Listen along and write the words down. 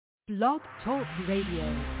Blog Talk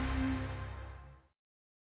Radio.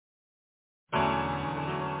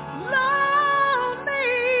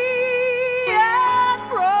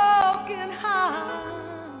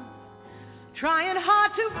 Trying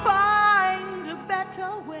hard to find a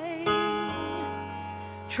better way,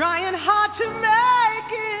 trying hard to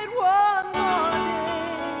make it one more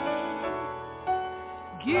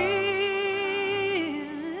day. Give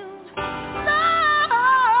love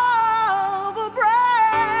a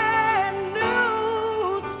brand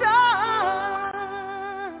new start,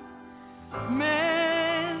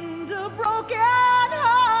 mend a broken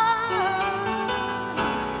heart.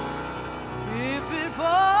 If it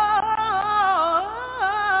falls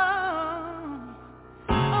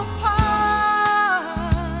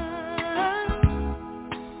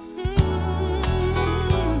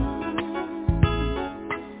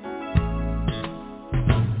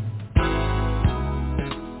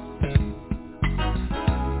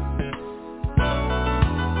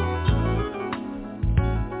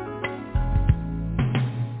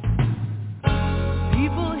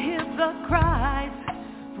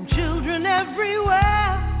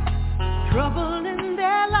everywhere, trouble in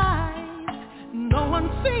their lives, no one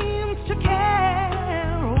seems to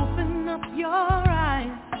care. Open up your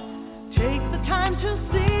eyes, take the time to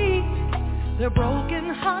see their broken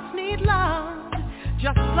hearts need love,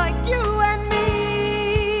 just like you and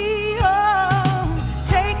me. Oh,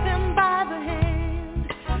 take them by the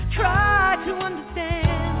hand, try to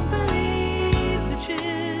understand, believe the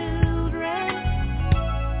children,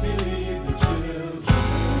 believe the children.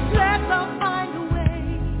 Let's all find a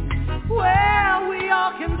way where we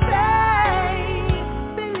all can say,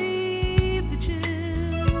 believe the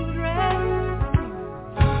children.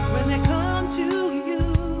 When they come to you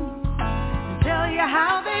and tell you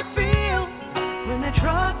how they feel, when they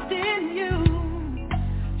trust in you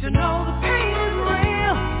to know the pain is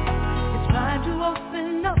real, it's time to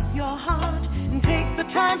open up your heart and take the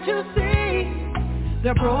time to see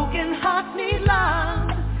their broken hearts need love,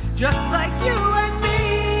 just like you and me.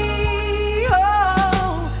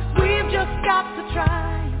 Just got to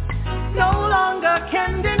try, no longer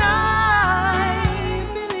can deny.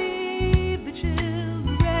 Believe the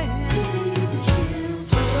children.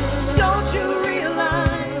 Don't you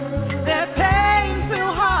realize their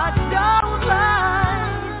pain-filled hearts don't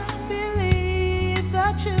lie? Believe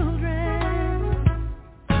the children.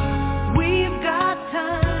 We've got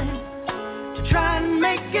time to try and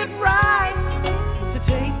make it right, to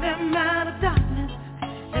take them out of darkness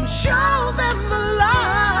and show them the light.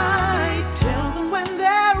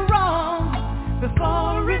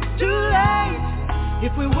 Before it's too late,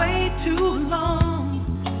 if we wait too long,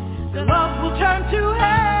 the love will turn to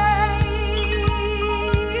hate.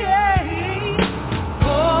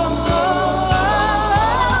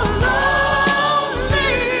 Lonely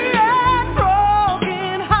and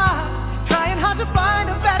broken heart, trying hard to find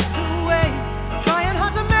a better way, trying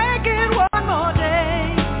hard to make it one more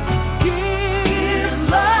day. Give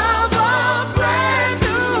love a brand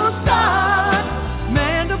new start,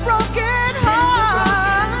 mend a broken heart.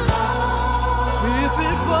 If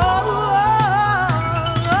it falls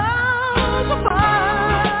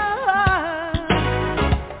apart,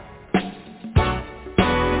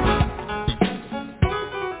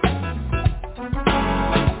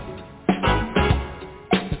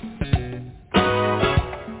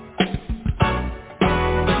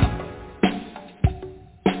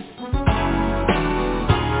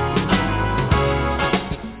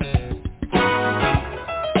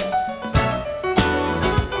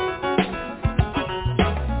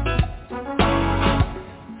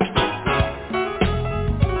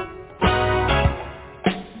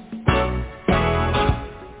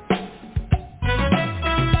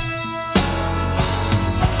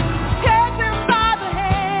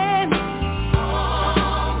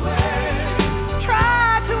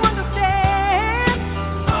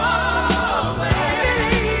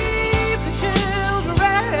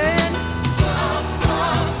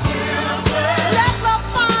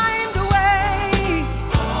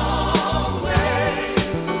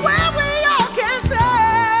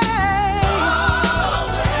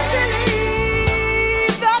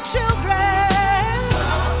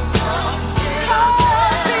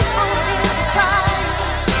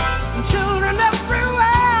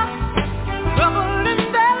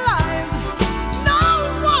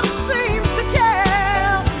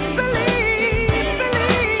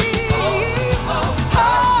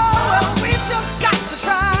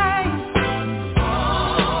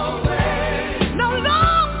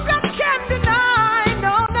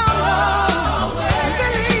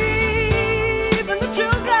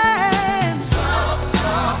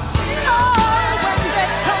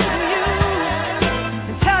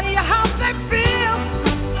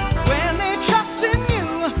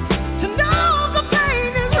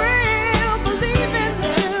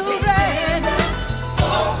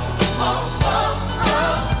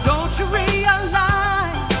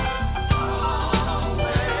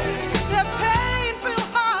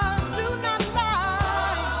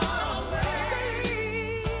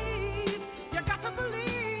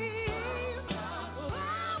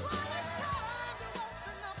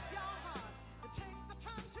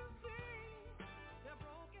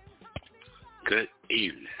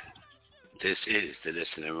 evening. This is the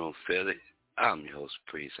Listening Room Phili. I'm your host,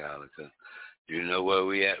 Priest Ilika. You know where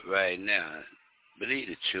we at right now. Believe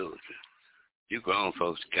the children. You grown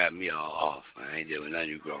folks got me all off. I ain't dealing with none of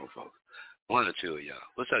you grown folks. One or two of y'all.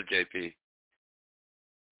 What's up, JP?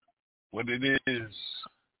 What it is.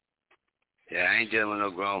 Yeah, I ain't dealing with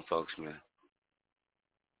no grown folks, man.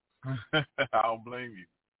 I don't blame you.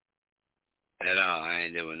 At all. I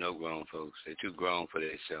ain't dealing with no grown folks. They're too grown for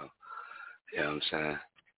themselves. You know what I'm saying?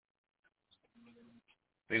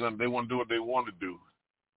 They want to do what they want to do.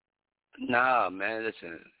 Nah, man,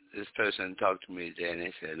 listen. This person talked to me today, and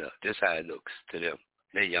they said, look, this is how it looks to them.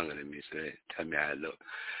 They're younger than me, so they tell me how it looks.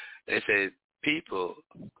 They said people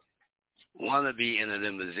want to be in a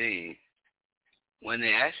limousine when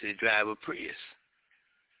they actually drive a Prius.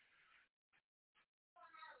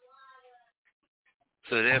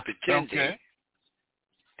 So they're pretending. Okay.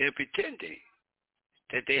 They're pretending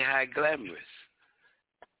that they high glamorous.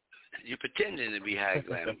 You're pretending to be high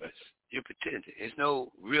glamorous. You're pretending. There's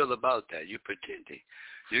no real about that. You're pretending.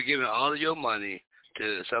 You're giving all of your money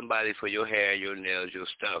to somebody for your hair, your nails, your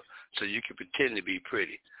stuff, so you can pretend to be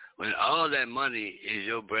pretty. When all that money is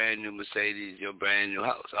your brand new Mercedes, your brand new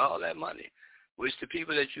house, all that money, which the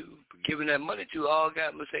people that you giving that money to all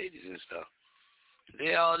got Mercedes and stuff.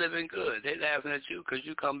 They all living good. They laughing at you because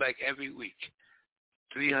you come back every week.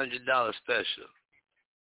 $300 special.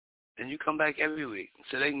 And you come back every week.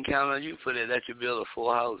 So they can count on you for that, let you build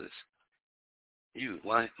 4 houses. You,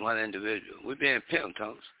 one individual. We're being pimped,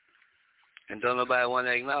 Thomas. And don't nobody want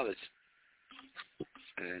to acknowledge.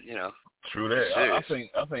 And, you know. True that. I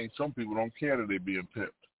think some people don't care that they're being pimped.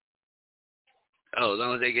 Oh, as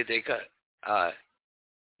long as they get their cut. All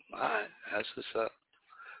right. That's what's up.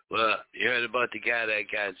 Well, you heard about the guy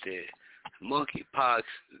that got the monkeypox,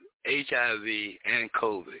 HIV, and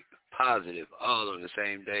COVID positive all on the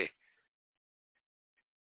same day.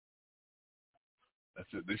 That's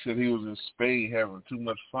it. They said he was in Spain having too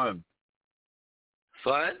much fun.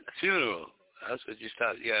 Fun? Funeral. That's what you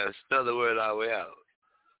stop. You gotta spell the word all the way out.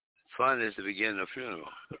 Fun is the beginning of funeral.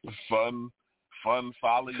 Fun,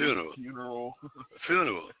 folly, funeral.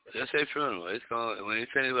 Funeral. Just say funeral. It's going. When he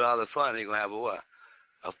finishes with all the fun, he's gonna have a what?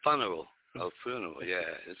 A funeral. A funeral.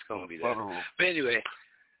 Yeah, it's gonna be that. Funeral. But anyway,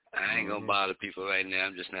 I ain't gonna bother people right now.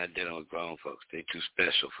 I'm just not dealing with grown folks. They too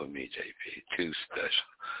special for me, JP. Too special.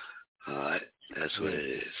 All right, that's what it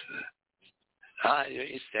is. All right, you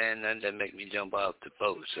ain't saying nothing that make me jump off the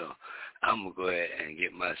boat. So I'm gonna go ahead and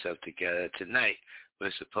get myself together tonight.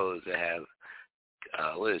 We're supposed to have.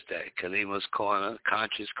 What is that? Kalima's Corner,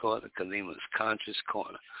 Conscious Corner, Kalima's Conscious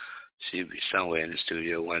Corner. She'll be somewhere in the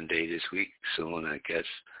studio one day this week, soon, I guess.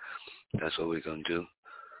 That's what we're going to do.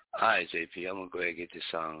 All right, JP, I'm going to go ahead and get this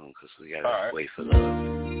song on because we got to wait for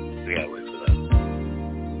love. We got to wait for love.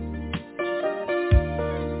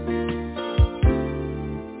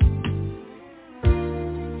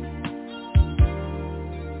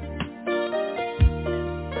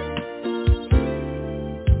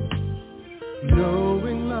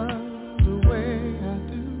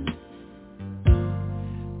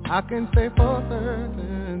 I can say for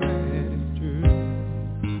certain that it's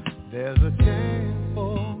true. There's a chance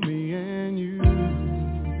for me and you.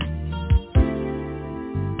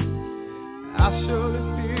 I surely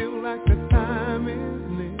feel like the time is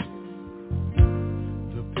near.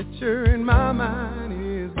 The picture in my mind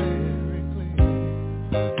is very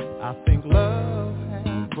clear. I think love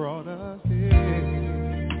has brought us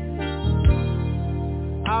here.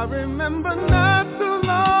 I remember not too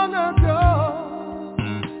long ago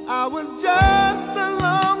I was just a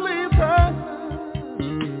lonely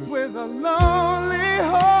person with a lonely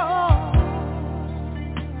heart,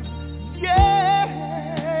 yeah,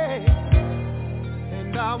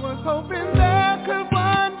 and I was hoping there could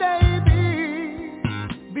one day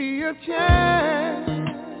be a chance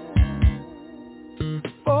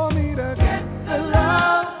for me to get the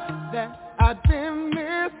love that I've been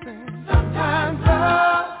missing. Sometimes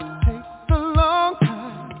love takes a long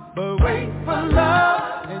time, but wait for love.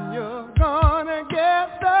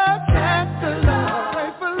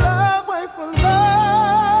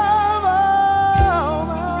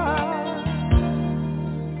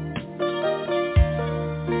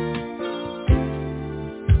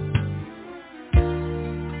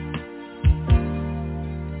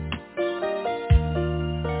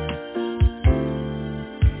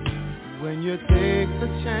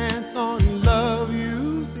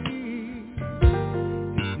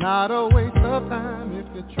 Not a waste of time if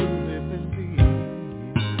you truly believe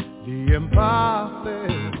the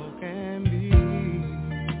impossible can be.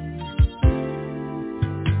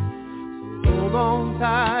 So hold on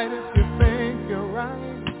tight if you think you're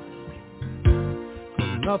right.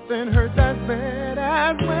 Nothing hurts as bad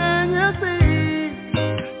as when you see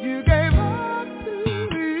you gave up too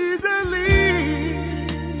easily.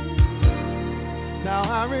 Now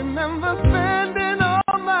I remember spending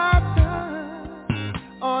all my time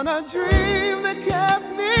on a dream that kept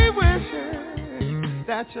me wishing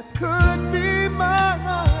that you could be mine.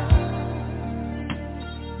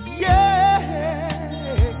 Yeah,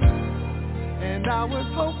 and I was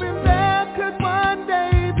hoping that could one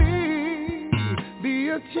day be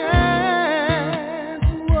a chance,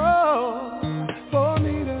 whoa, for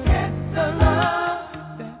me to get the love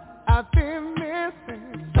that I've been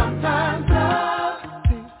missing. Sometimes love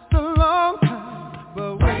takes a long time,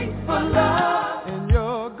 but wait for love, and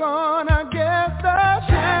you're gonna get the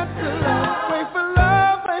chance to love. Wait for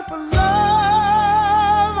love, wait for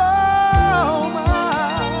love, oh my.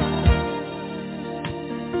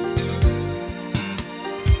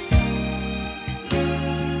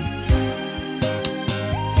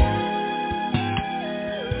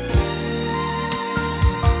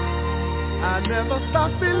 I never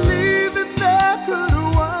stopped believing there could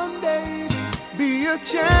one day be a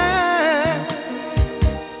chance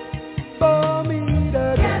for me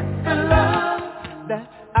to get the love that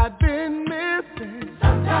I've been missing.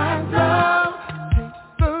 Sometimes love takes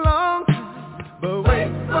a long time, but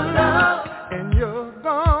wait for love, and you're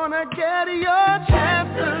gonna get your chance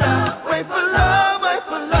to love. Wait for love,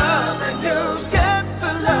 and you'll get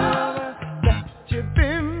the love that you've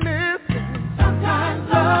been missing. Sometimes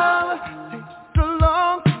love takes a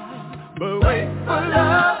long time, but wait for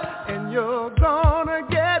love, and you're gonna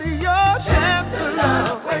get your chance to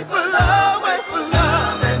love. Wait for love,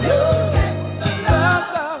 and you'll get the love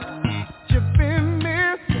that you've been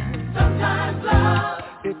missing. Sometimes love,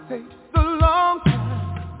 it takes a long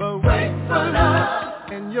time, but wait for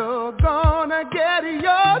love, and you're gonna get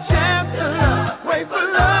your chance to love. Wait for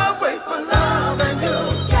love, and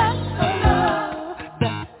you'll get the love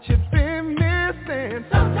that you've been missing.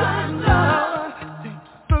 Sometimes love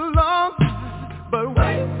takes a long time, but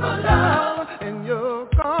wait for love, and you're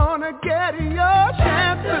gonna get your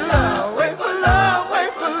chance to love. Wait for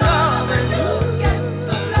love, and you'll get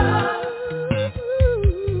the love.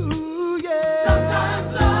 Ooh, yeah. Sometimes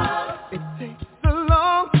love, it takes a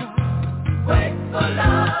long time. Wait for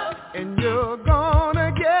love, and you're gonna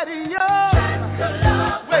get your chance to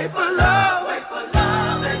love. Wait for love,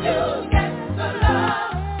 and you'll get the love.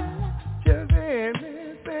 Just been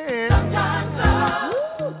missing. Sometimes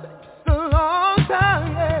love, takes a long time,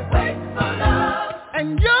 yeah. Wait for love, and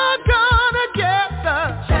you're gonna get the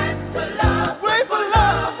chance to love. Wait for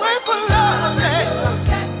love, yeah. You'll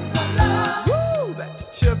get the love. Woo, that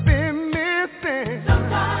you've been missing.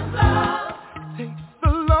 Sometimes love takes a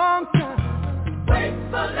long time. Wait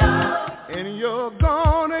for love, and you're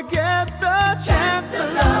gonna get the chance to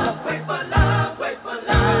love. Wait for love,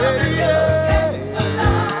 yeah.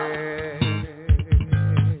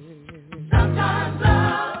 Sometimes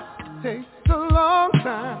love takes a long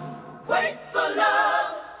time. Wait for love.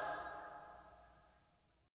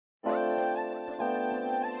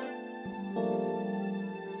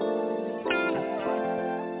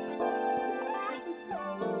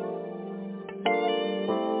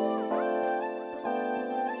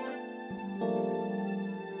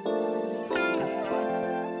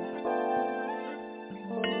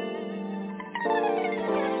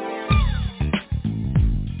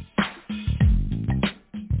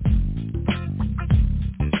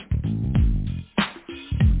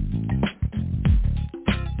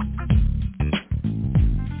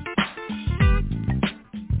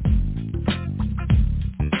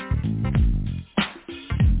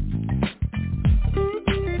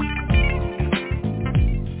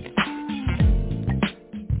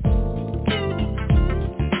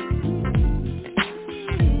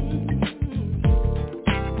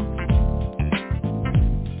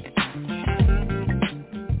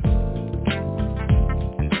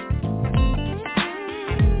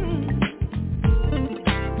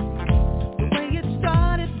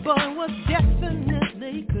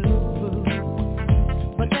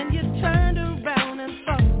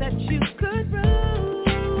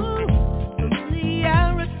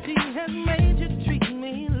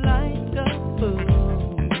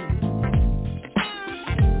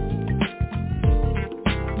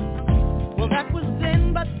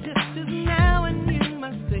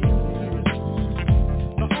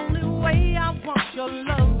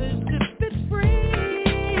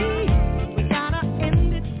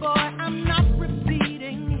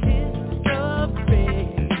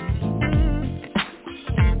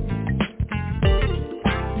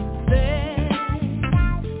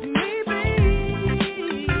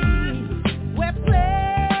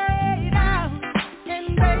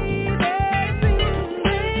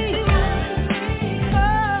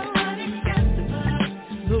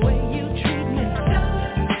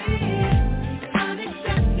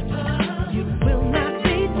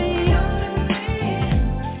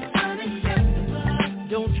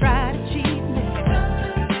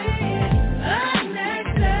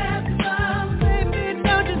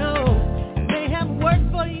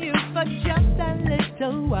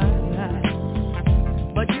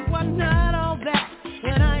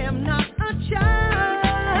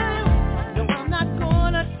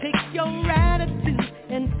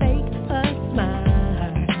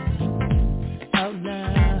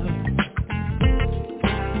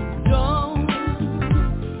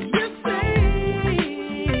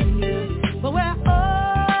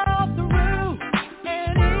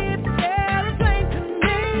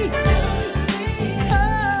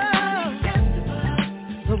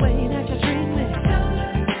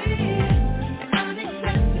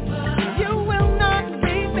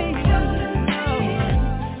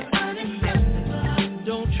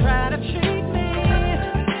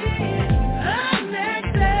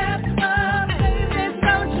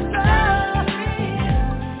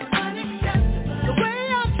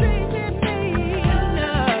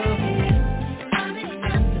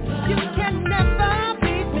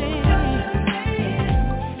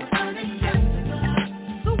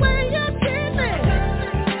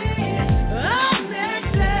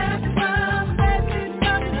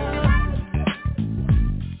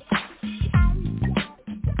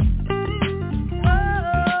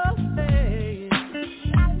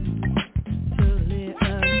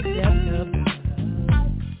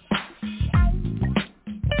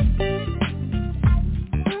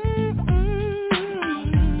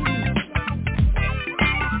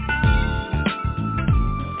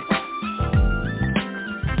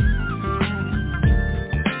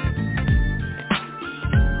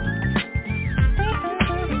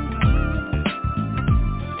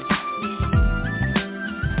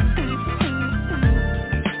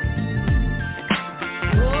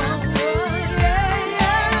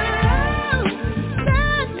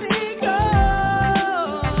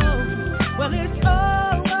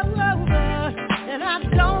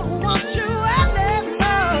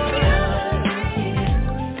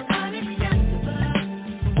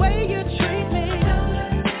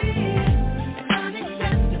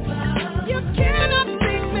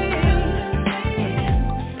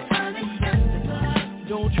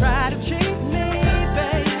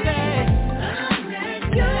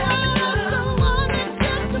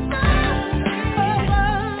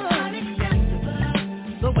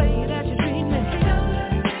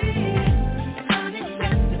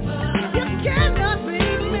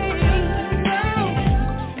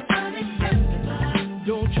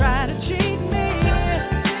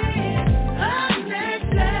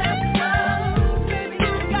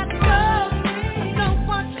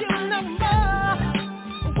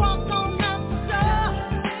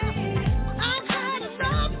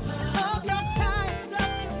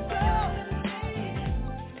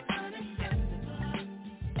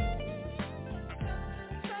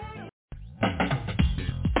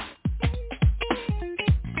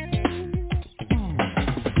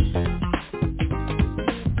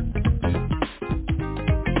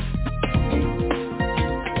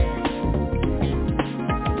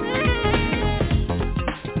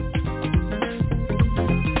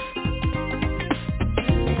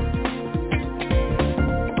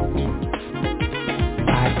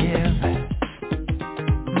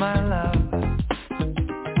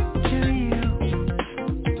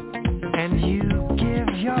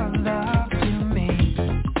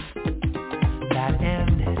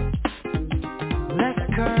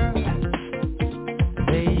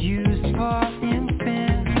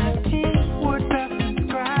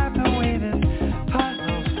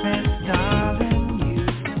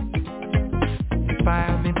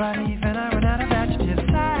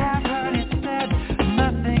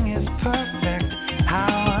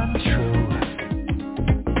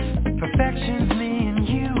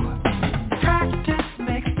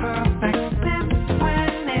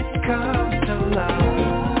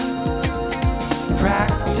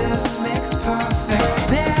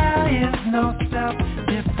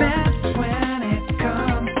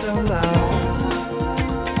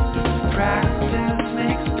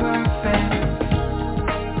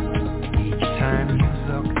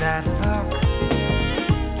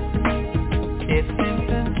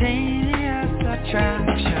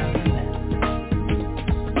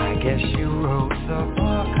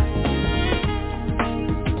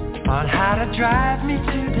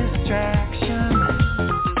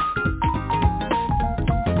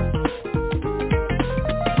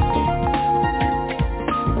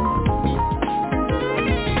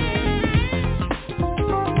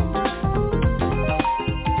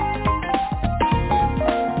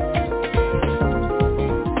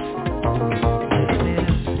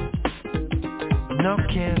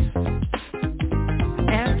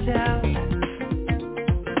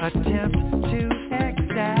 Attempt to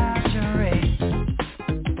exaggerate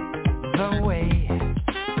the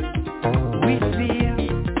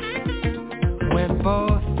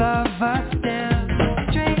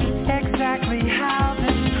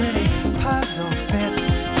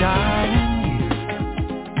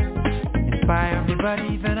inspire me, but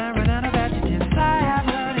even I run out of adjectives. I have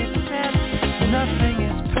heard it said, nothing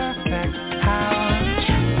is perfect. How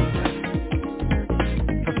untrue.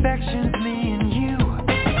 Perfection's me and you.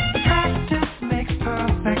 Practice makes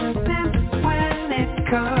perfect sense when it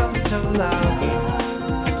comes to love.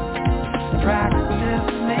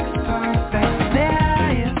 Practice makes perfect. There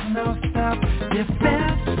is no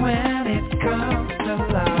self-defense when it comes to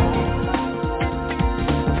love.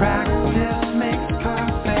 Practice makes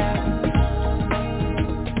perfect.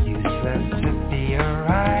 Useless to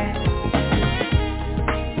theorize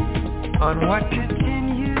on what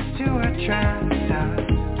continues to attract us.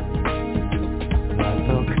 The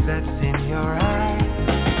look that's in your eyes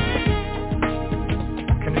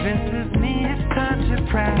convinces me it's time to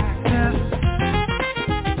practice.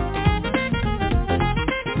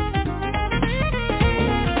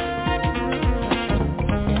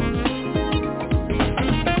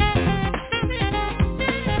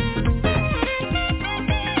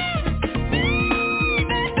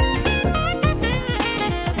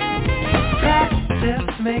 Practice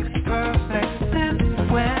makes perfect sense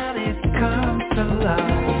when it comes to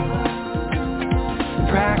love.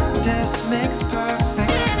 Practice makes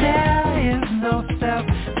perfect. There is no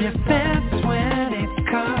self-defense when it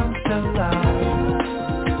comes to love.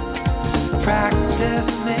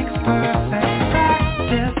 Practice makes perfect.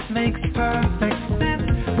 Practice makes perfect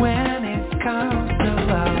sense when it comes to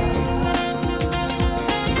love.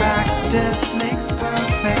 Practice makes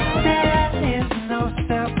perfect. There is no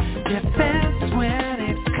self-defense when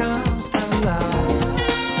it comes to love.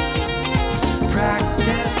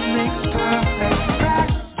 Practice makes perfect.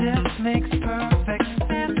 Practice makes perfect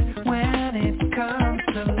sense when it comes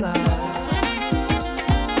to love.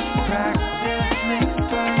 Practice makes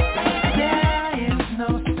perfect. There is no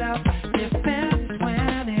self-defense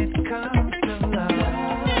when it comes to love.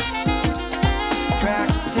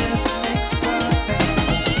 Practice makes perfect.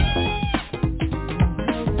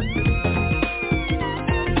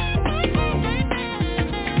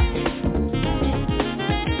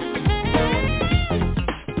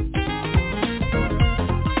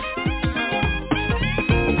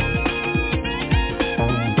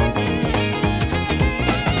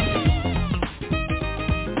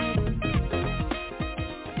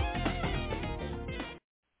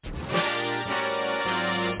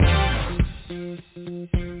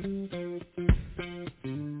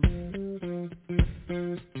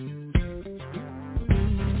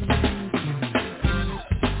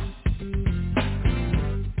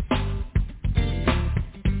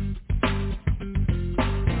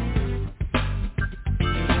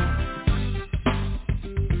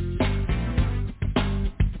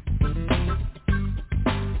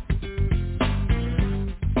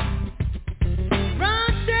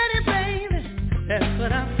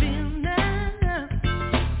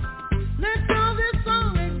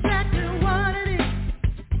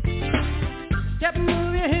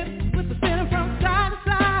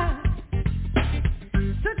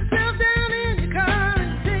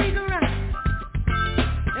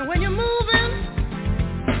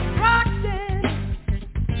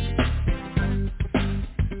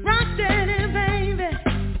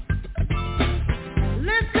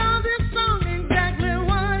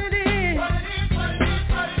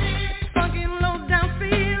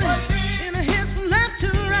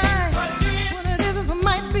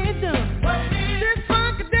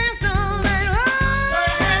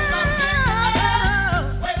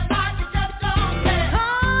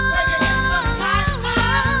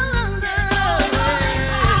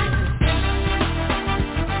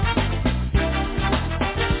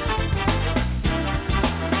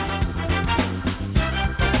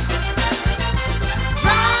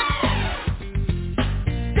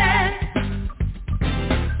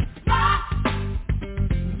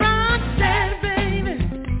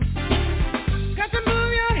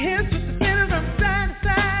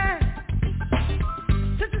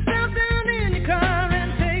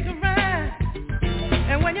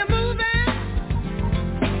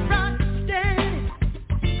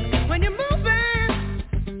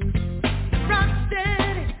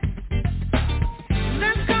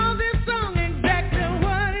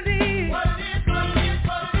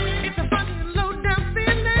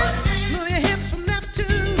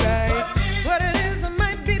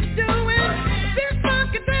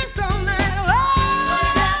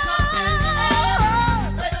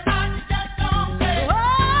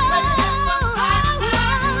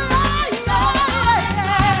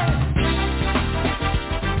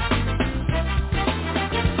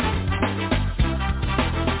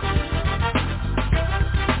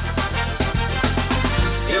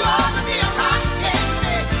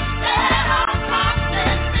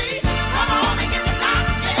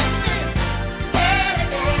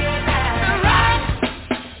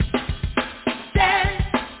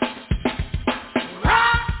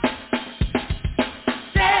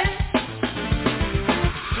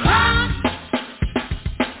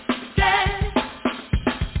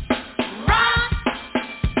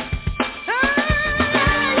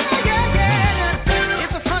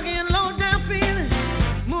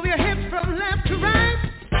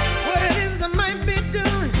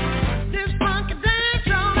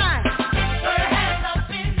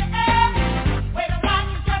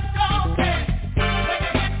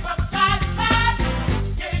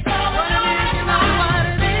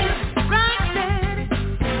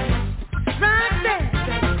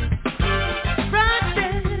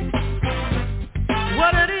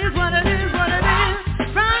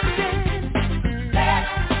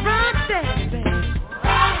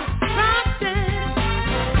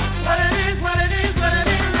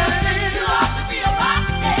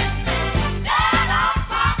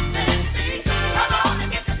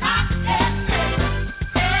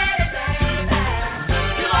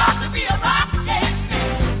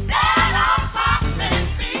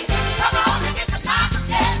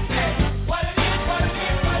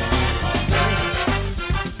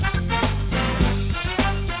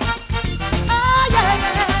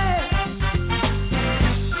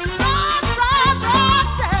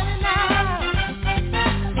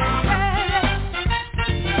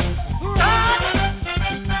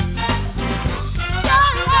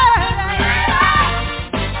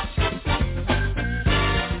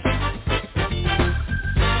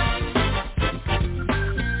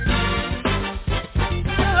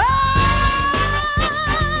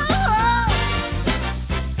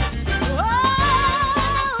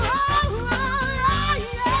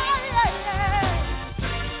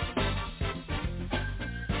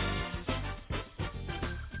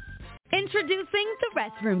 Introducing the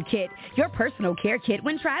Restroom Kit, your personal care kit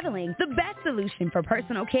when traveling. The best solution for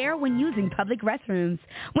personal care when using public restrooms.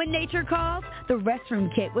 When nature calls, the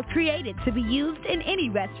Restroom Kit was created to be used in any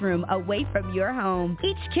restroom away from your home.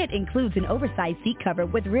 Each kit includes an oversized seat cover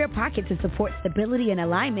with rear pocket to support stability and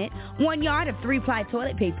alignment, 1 yard of 3-ply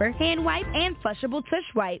toilet paper, hand wipe, and flushable tush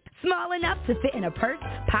wipe. Small enough to fit in a purse,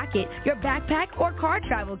 pocket, your backpack, or car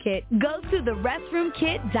travel kit. Go to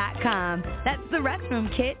therestroomkit.com. That's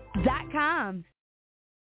therestroomkit.com.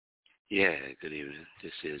 Yeah, good evening.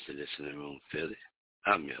 This is the Listening Room Phili.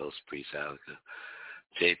 I'm your host, Priest Ilika.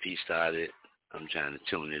 JP started. I'm trying to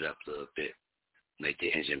tune it up a little bit. Make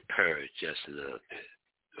the engine purr just a little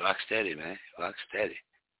bit. Rock steady, man. Rock steady.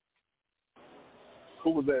 Who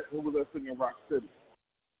was that singing Rock Steady?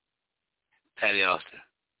 Patty Austin.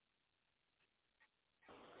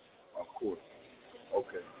 Of course.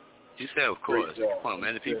 Okay. You said of course. Come on,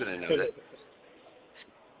 man. The people didn't know that.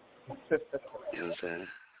 You know what I'm saying?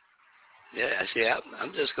 Yeah, see,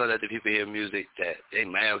 I'm just going to let the people hear music that they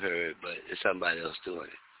might have heard, but it's somebody else doing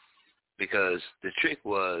it. Because the trick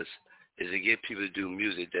is to get people to do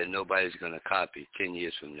music that nobody's going to copy 10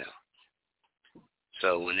 years from now.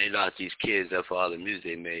 So when they lock these kids up for all the music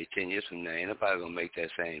they made 10 years from now, ain't nobody going to make that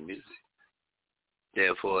same music.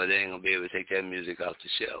 Therefore, they ain't going to be able to take that music off the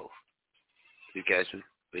shelf. You catch me?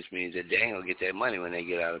 Which means that they ain't going to get that money when they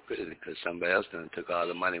get out of prison because somebody else done took all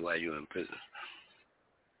the money while you were in prison.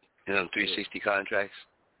 You know, 360 contracts?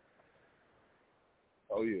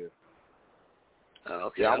 Oh, yeah. Oh,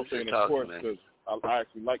 okay. Yeah, I I'm was saying just of talking, course man. because I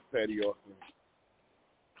actually like Patty Austin.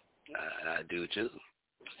 I do, too.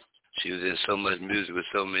 She was in so much music with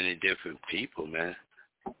so many different people, man,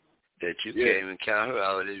 that you can't even count her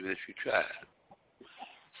out even if you try.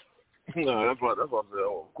 No, that's what I said.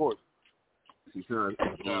 Oh, of course. She sounds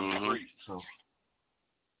great, so.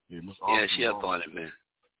 Yeah, she up on it, man.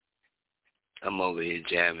 I'm over here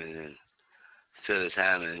jamming, and Phyllis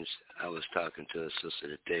Hammond, I was talking to her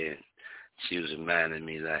sister today, and she was reminding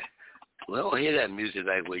me, like, we don't hear that music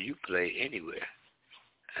like where you play anywhere.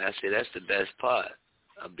 And I said, that's the best part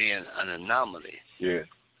of being an anomaly. Yeah.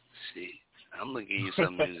 See, I'm going to give you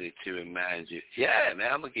some music to remind you. Yeah,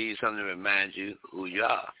 man, I'm going to give you something to remind you who you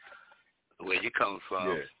are, where you come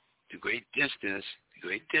from, the great distance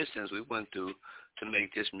we went through to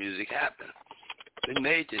make this music happen. We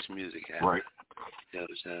made this music happen. Right. You know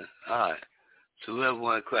what I'm saying? All right. So whoever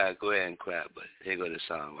want to cry, go ahead and cry. But here go the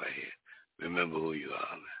song right here. Remember who you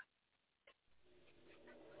are, man.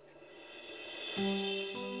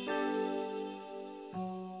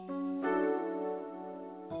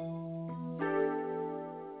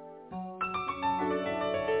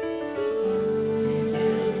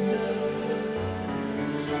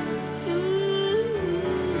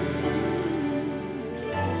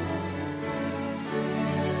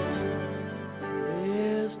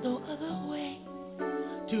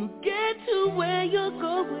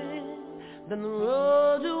 Than the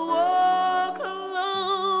road to walk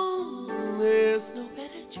alone. There's no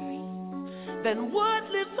better dream than what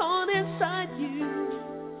lives on inside you.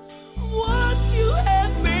 What you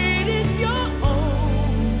have made is your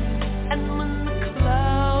own. And when the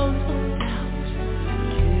clouds of doubt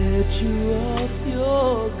get you off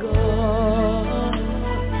your guard,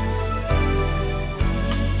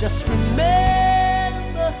 just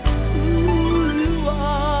remember who you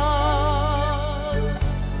are.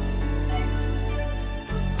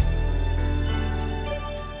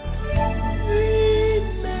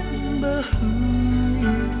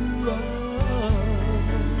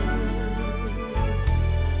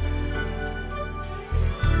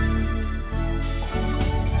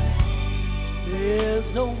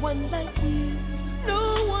 No one like you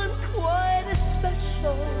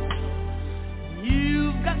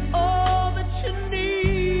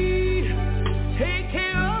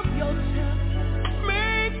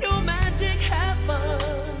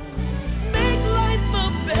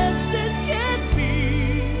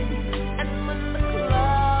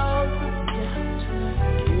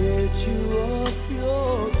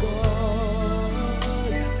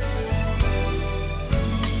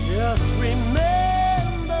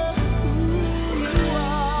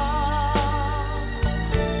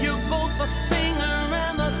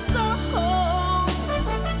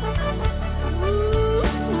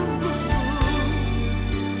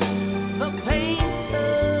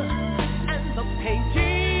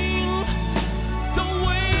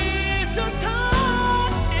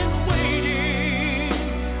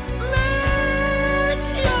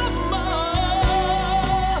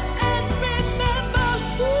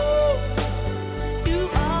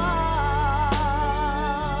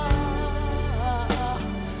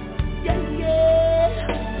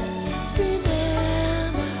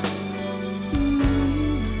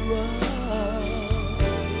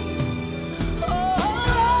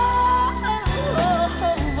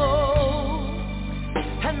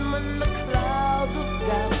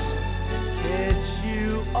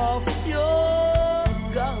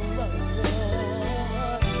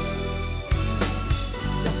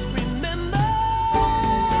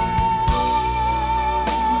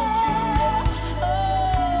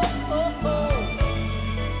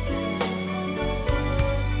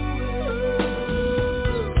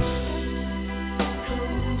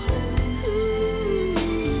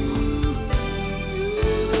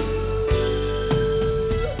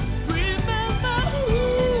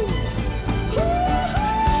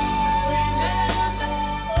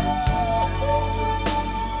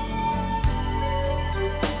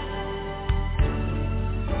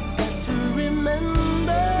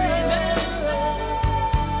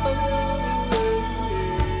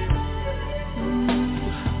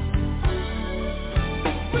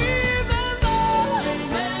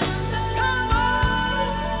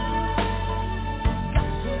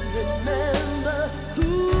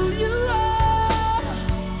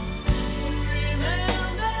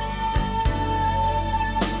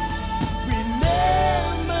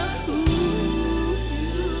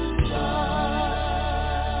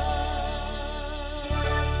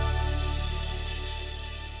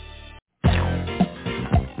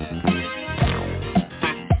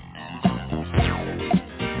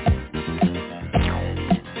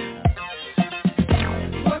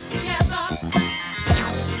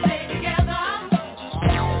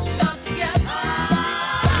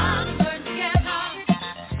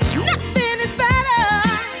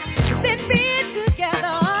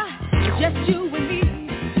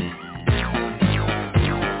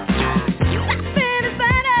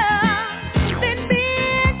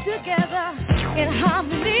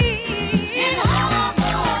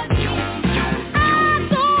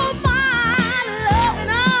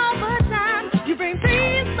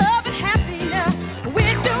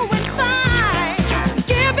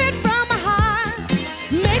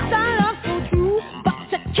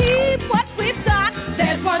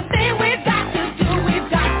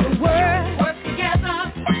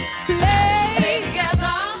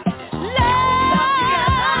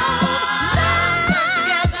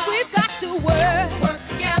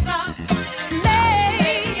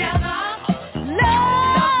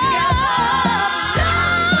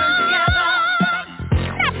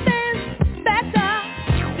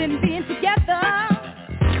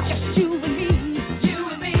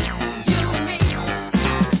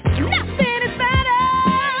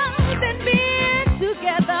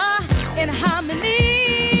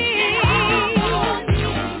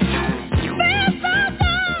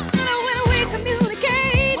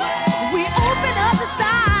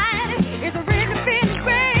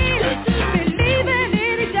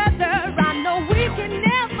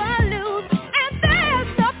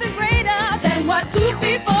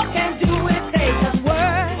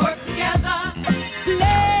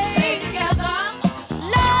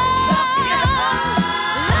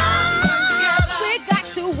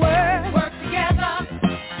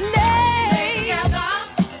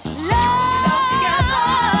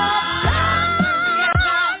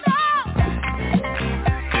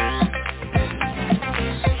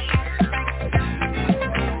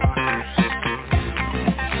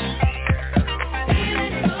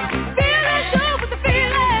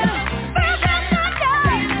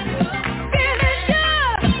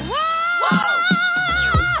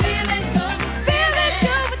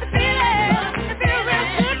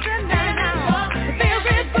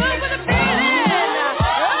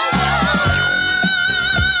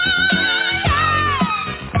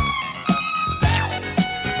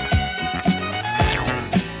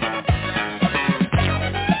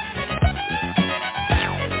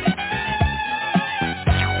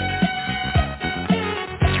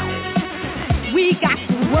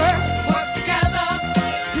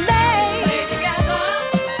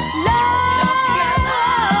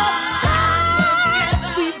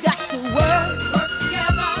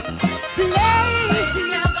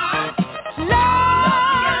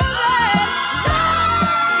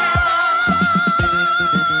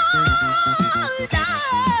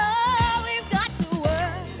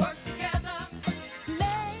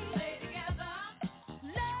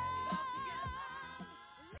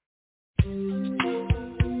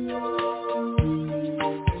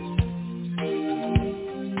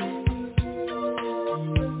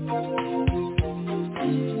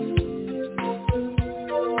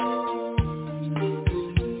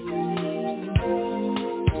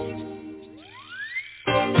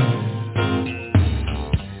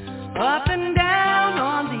up and down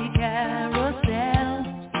on the carousel,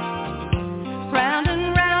 round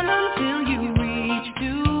and round until you reach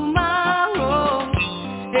tomorrow.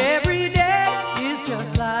 Every day is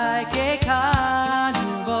just like a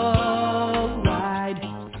carnival ride,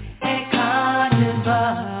 a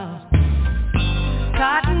carnival.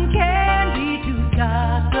 Cotton candy to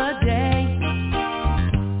start the day,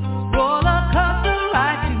 roller coaster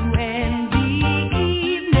ride to end the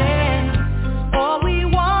evening. All we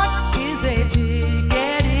want is a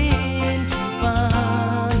ticket into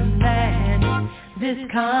Funland, this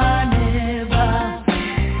carnival.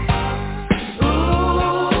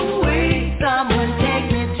 Ooh-wee, someone take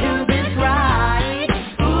me to this ride.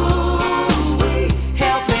 Ooh-wee,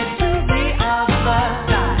 help me to the other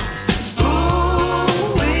side.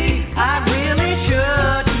 Ooh-wee, I really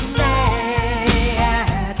should stay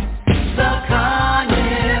at the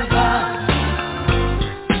carnival.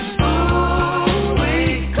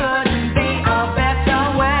 Ooh-wee, couldn't be a better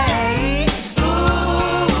way.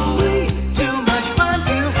 Ooh-wee, too much fun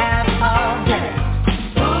to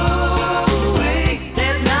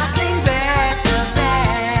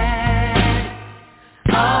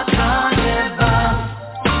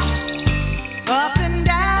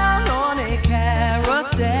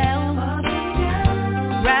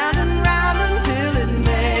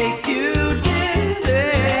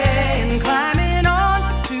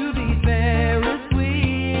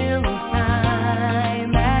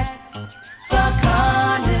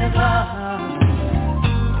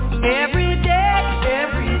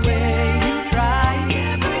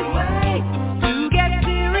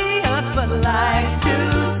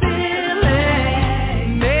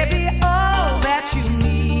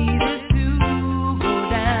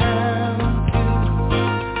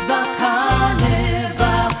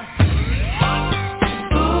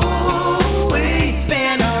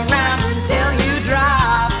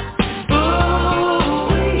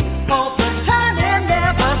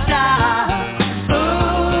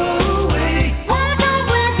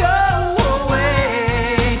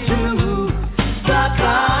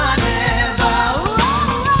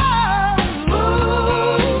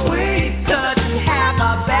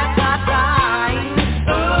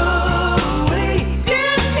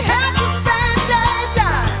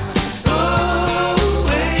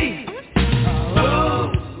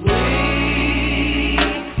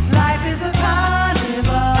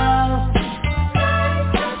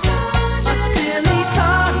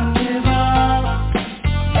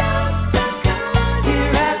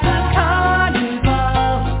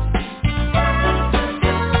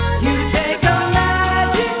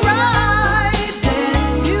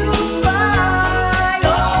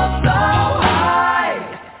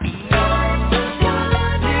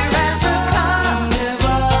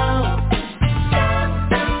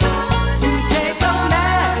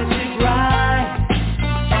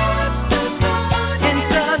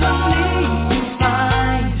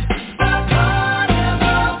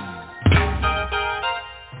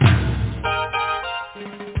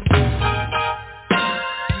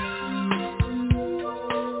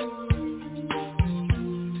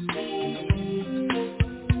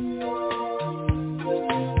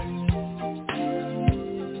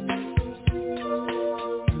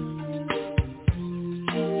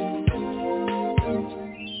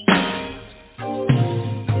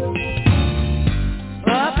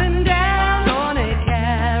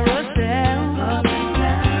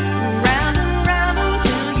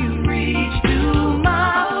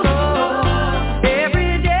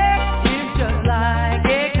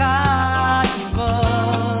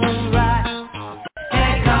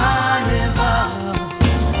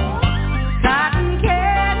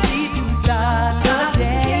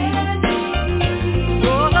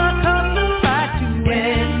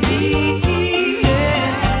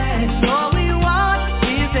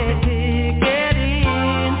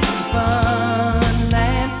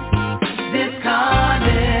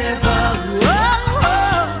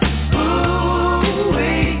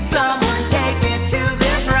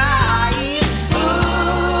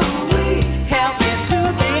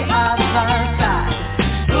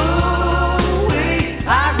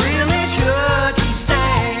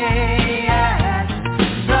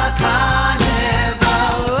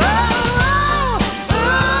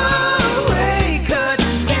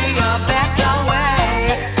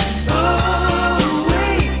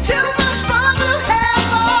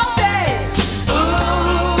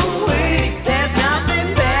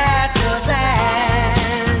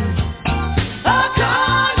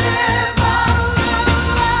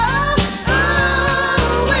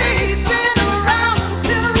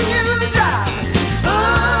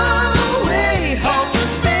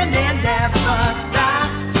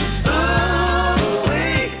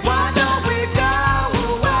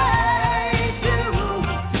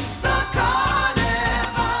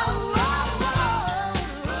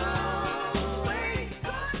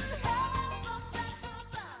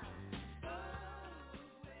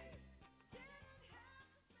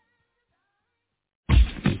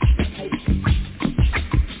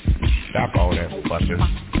Buster.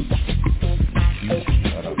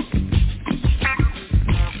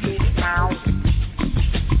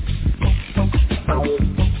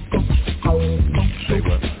 Say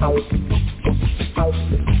what?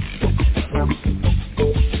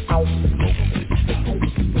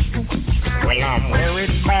 Well, I'm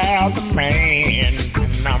worried about the man,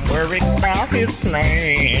 and I'm worried about his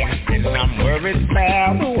plan, and I'm worried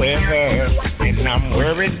about the weather, and I'm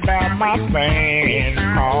worried about my band.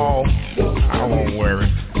 Oh, I won't worry.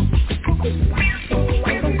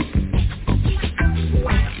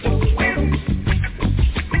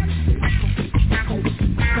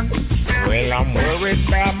 Well, I'm worried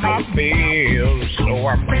about my bills, so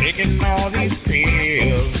I'm taking all these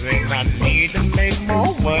pills, and I need to make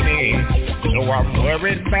more money, so I'm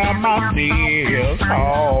worried about my bills.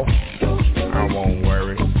 Oh, I won't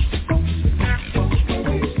worry.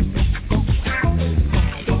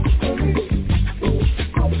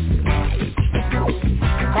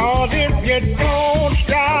 Cause if you don't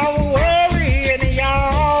stop worrying,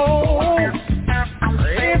 y'all,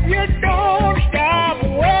 if you don't stop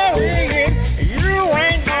worrying, you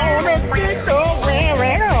ain't gonna get nowhere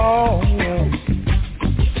at all.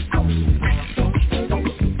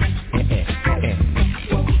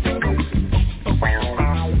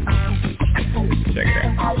 Check it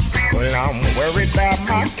out. Well, I'm worried about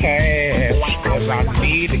my cash, cause I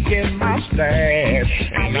need to get my stash.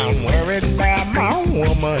 And I'm worried about my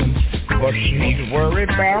woman, but she's worried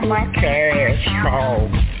about my cash. Oh,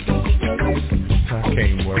 I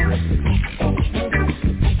can't worry.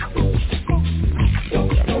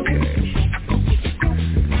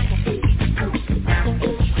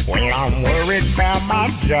 Well, I'm worried about my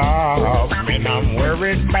job, and I'm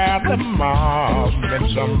worried about the mob, and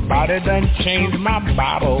somebody done changed my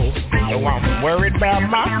bottle, so I'm worried about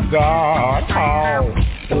my God. Oh,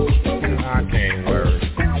 I can't worry.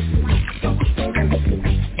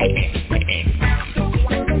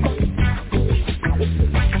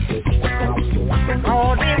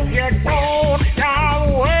 Oh, if you don't stop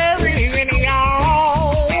worrying,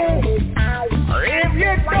 y'all, if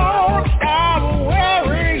you don't stop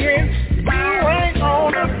worrying, you ain't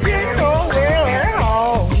gonna get nowhere at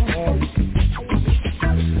all.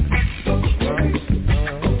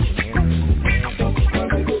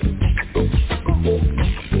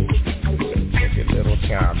 Take a little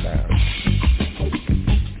time now.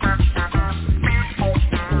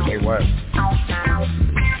 Say what?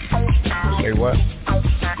 Say what?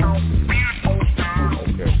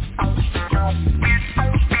 Okay.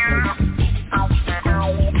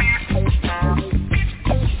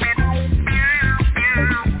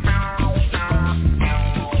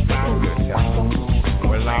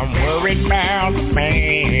 Well, I'm worried about the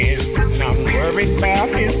man, and I'm worried about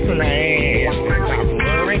his plan, and I'm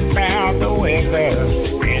worried about the weather,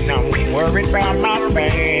 and I'm worried about my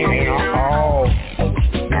band. Oh,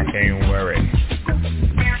 I can't worry.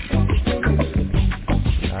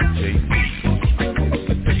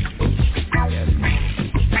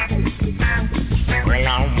 Well,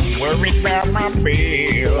 I'm worried about my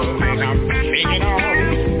bills, and I'm taking all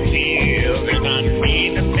these pills, and I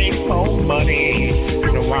need to make more money,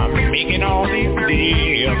 so I'm making all these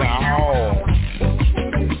deals. Oh,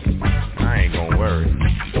 I ain't gonna worry.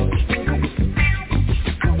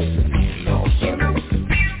 No, sir.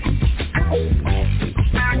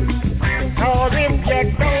 Cause if you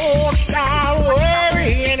don't stop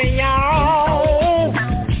worrying, y'all,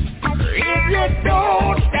 if you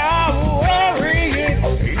don't stop worrying,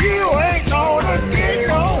 you ain't gonna get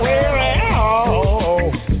nowhere at all.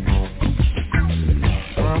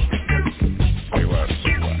 Say what?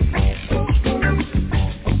 Say what?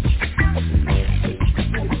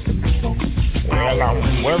 Well, I'm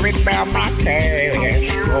worried about my cash,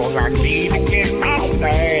 cause I need to get my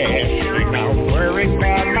stash. And I'm worried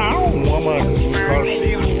about my woman, cause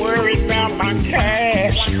she's worried about my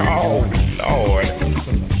cash. Oh, Lord.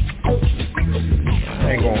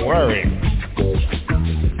 I ain't gonna worry.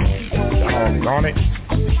 Doggone it.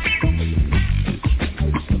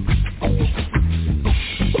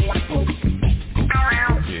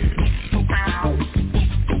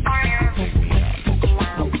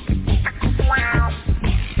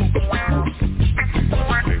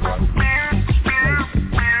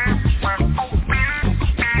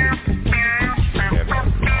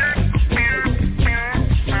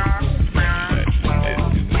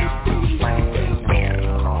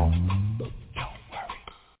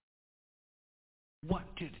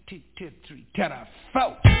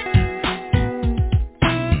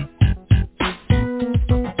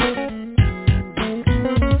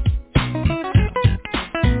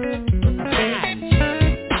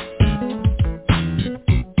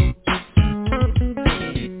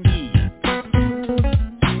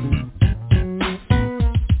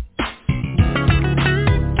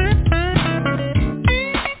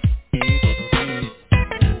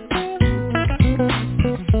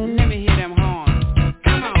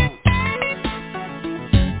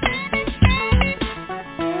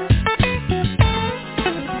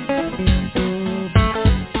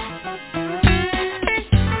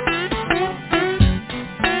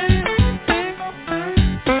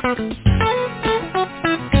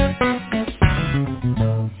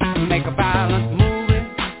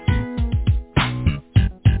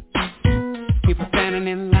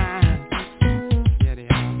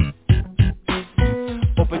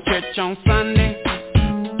 church on Sunday.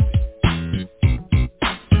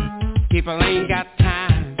 People ain't got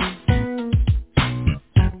time.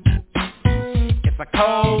 It's a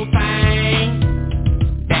cold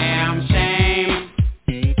thing. Damn shame.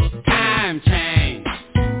 Time change.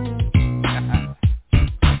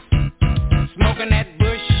 Smoking that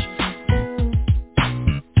bush.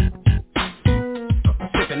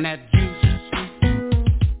 Sipping that juice.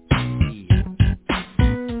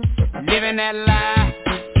 Living that lie.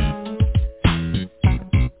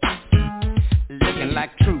 Looking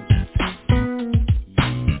like truth.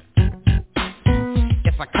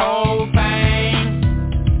 It's a cold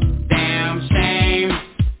thing. Damn shame.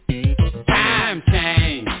 Time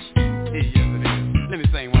change. Yes, it is. Let me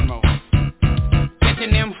sing one more.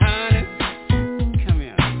 Catching them honeys. Come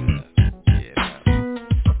here.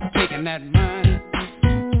 Yeah. Taking that money.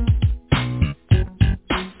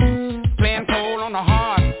 Playing cold on the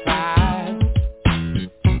hard side.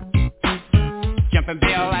 Jumping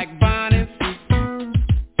bell like bunnies.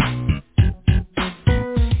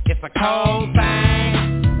 It's a cold thing.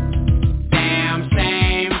 Damn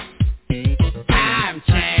shame. Time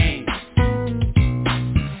change.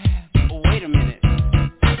 Oh, wait a minute.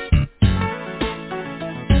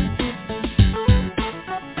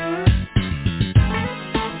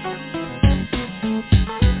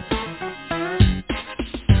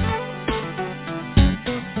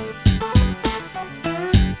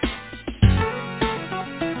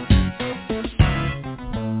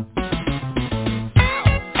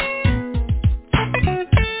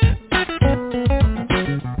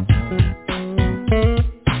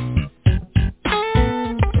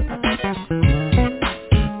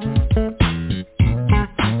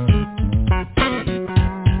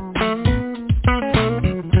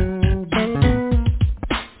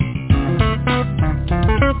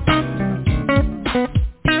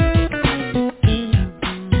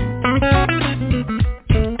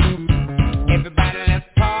 Everybody, let's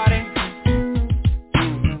party.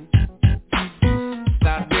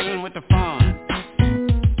 Start dealing with the fun.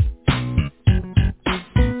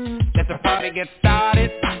 Let the party get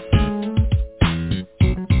started.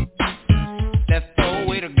 Let's throw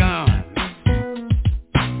away the gun.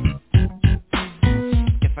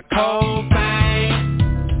 It's a cold thing.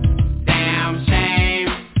 Damn shame.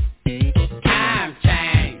 Time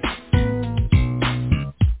change.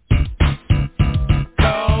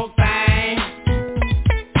 Cold thing.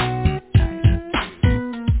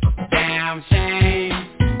 Damn shame.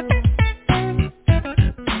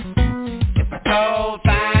 It's a cold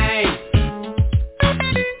thing.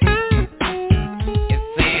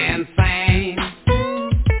 It's insane.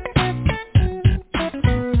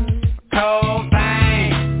 Cold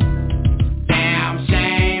thing. Damn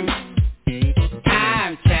shame.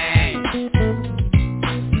 Time change.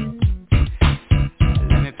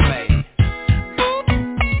 Let me play.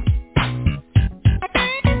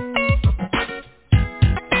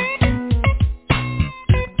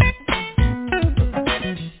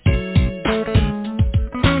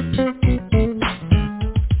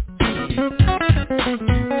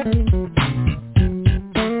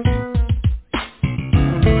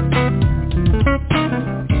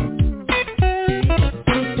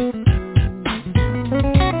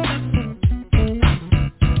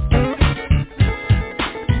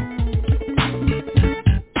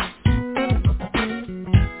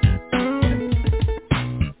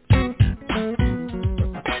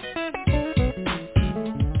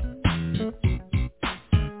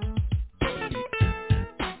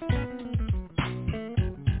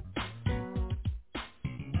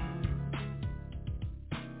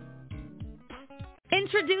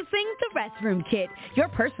 Introducing the Restroom Kit, your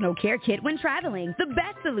personal care kit when traveling. The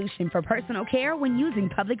best solution for personal care when using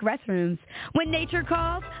public restrooms. When nature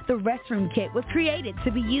calls, the Restroom Kit was created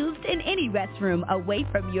to be used in any restroom away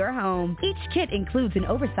from your home. Each kit includes an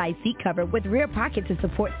oversized seat cover with rear pocket to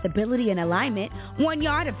support stability and alignment, 1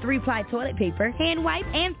 yard of 3-ply toilet paper, hand wipe,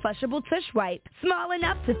 and flushable tush wipe. Small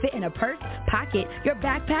enough to fit in a purse, pocket, your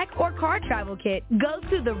backpack, or car travel kit. Go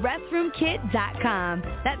to therestroomkit.com.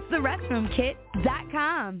 That's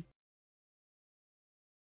therestroomkit.com.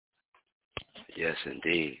 Yes,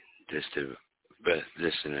 indeed. This is the best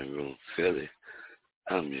Listening Room Phili.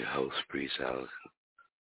 I'm your host, Breeze. I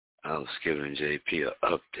was giving JP an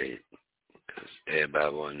update because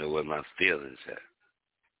everybody want to know where my feelings at.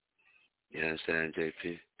 You understand,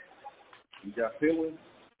 JP? You got feelings?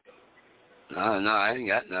 No, I ain't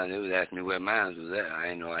got none. They was asking me where mine was at. I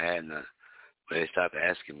didn't know I had none. But they stopped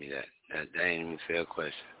asking me that. That ain't even a fair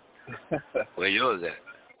question. Where yours at?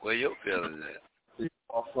 Where your feelings at?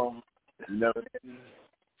 Awesome. Never.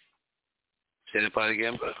 Say the part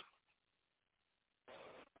again, bro.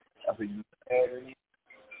 I said you had any.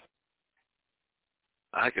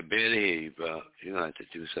 I could barely hear you, bro. You're going to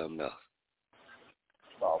have to do something else.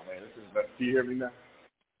 Oh, man, this is better. Can you hear me now?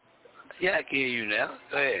 Yeah, I can hear you now.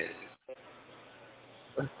 Go ahead.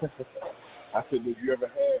 I said, did you ever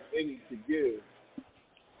have any to give?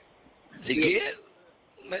 To give?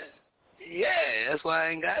 Man, yeah, that's why I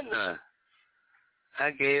ain't got none.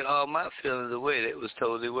 I gave all my feelings away. They was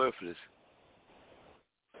totally worthless.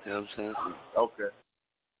 You know what I'm saying? Okay.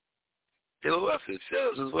 They were worthless.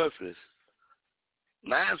 Feelings was worthless.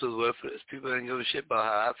 Mine was worthless. People didn't give a shit about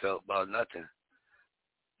how I felt about nothing.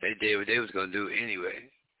 They did what they was going to do anyway.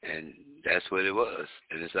 And that's what it was.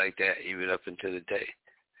 And it's like that even up until the day.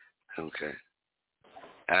 Okay.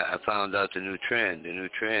 I found out the new trend. The new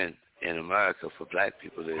trend in America for black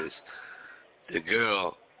people is the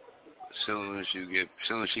girl, soon as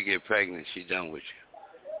she get pregnant, she done with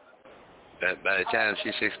you. By the time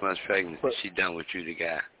she's 6 months pregnant, she done with you, the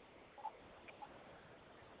guy.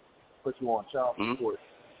 Put you on child support.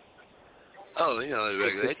 Oh, you know, the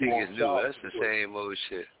regular. They think it's new. That's the same old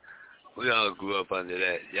shit. We all grew up under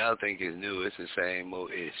that. Y'all think it's new. It's the same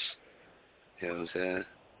old ish. You know what I'm saying?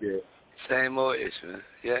 Yeah. Same old ish, man.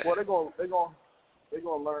 Yeah. Well, they're gonna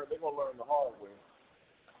learn the hard way.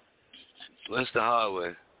 What's the hard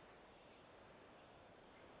way?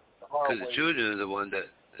 The hard way. Because the children is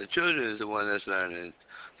the one that's learning.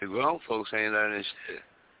 The grown folks ain't learning shit.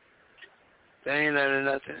 They ain't learning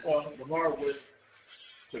nothing. Well, the hard way,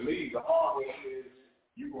 to me, the hard way is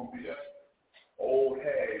you're going to be an old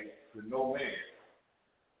hag with no man.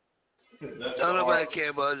 Don't nobody care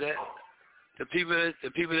about that. The people that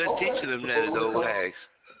teaching them that is old hags.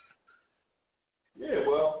 Yeah,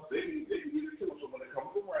 well, they can get it too. So when it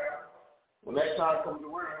comes around, when that time comes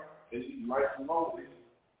around, and you like some lonely,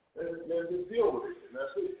 then just deal with it, and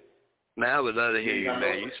that's it. Man, I would love to hear you,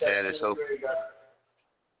 man. You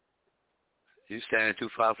standing too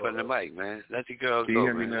far from the mic, man. Let the girl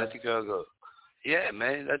go, man. Let the girl go. Yeah,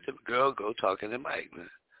 man. Let the girl go talking to the mic, man.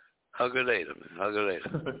 Hug her later, man. Hug her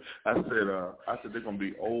later. I said they're gonna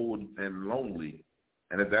be old and lonely,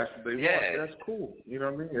 and if that's what they want, that's cool. You know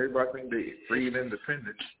what I mean? Everybody think they free and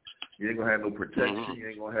independent. You ain't gonna have no protection. Mm-hmm. You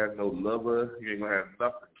ain't gonna have no lover. You ain't gonna have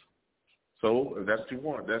nothing. So if that's what you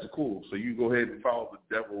want, that's cool. So you go ahead and follow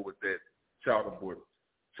the devil with that child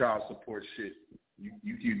support shit.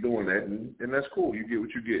 You keep doing that, and that's cool. You get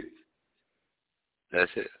what you get.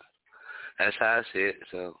 That's it. That's how I see it.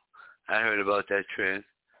 So I heard about that trend.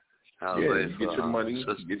 You get your money,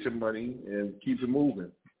 and keep it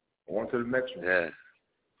moving. On to the next one.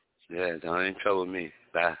 Yeah, don't ain't trouble me.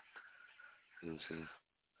 Bye. You know what I'm saying?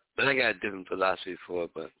 But I got a different philosophy for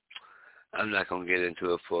it, but I'm not going to get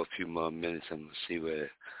into it for a few more minutes. I'm going to see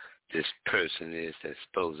where this person is that's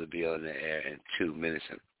supposed to be on the air in 2 minutes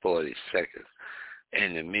and 40 seconds.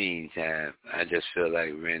 In the meantime, I just feel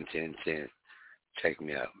like Ren 1010. Check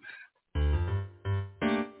me out, man.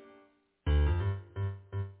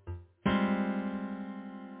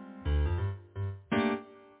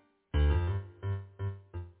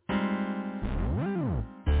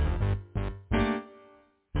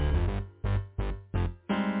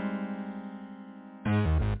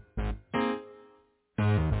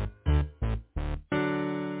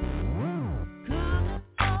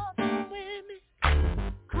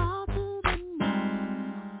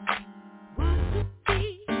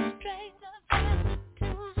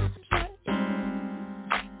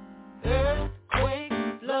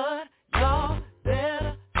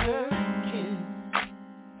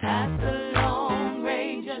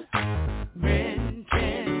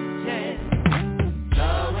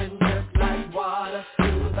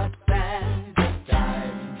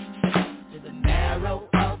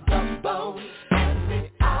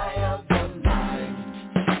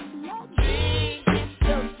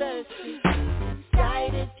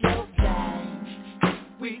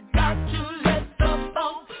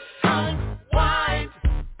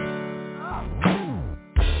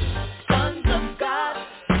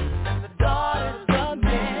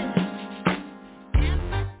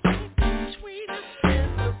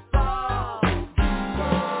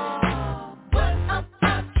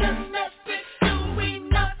 We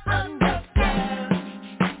know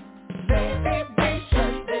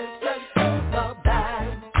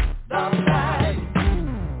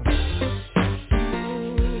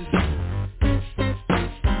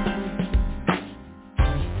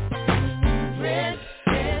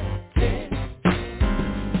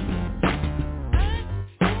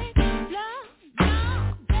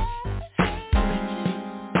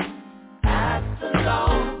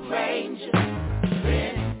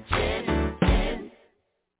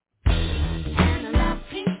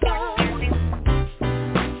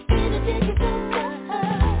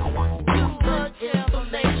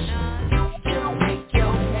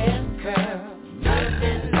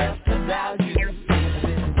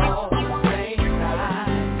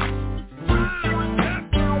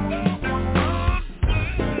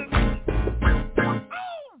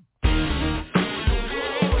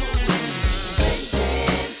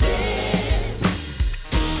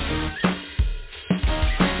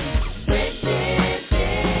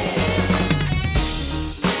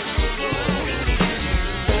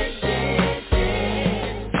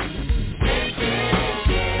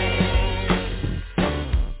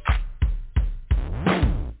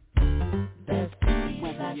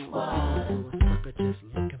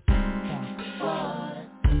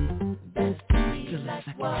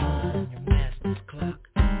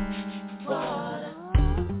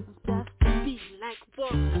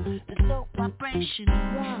the soul vibration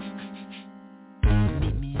rock.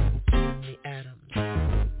 Meet me in the atoms.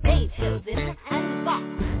 Beethoven and Bach.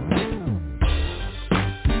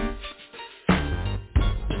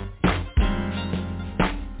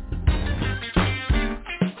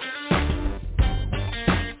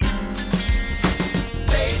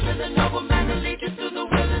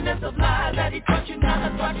 That he taught you now, I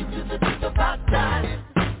brought you to the truth about time.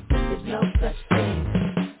 There's no such thing.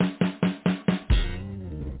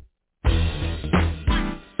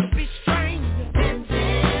 To be strange. Din,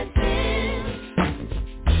 din, din.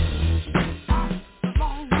 A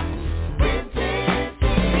long way. Din, din,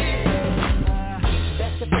 din.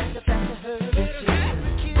 Better hurry.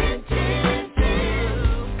 Din, din,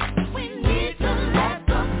 din. We need to let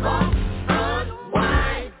the funk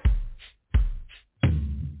unwind.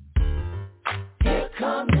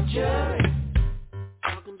 Come the jury,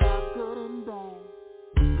 talking about good and bad.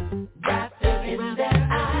 Wrapped up in their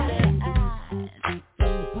eyes,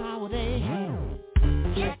 the power they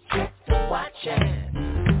have. Get to watch it.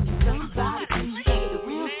 Somebody can say the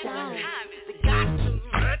real time. They got to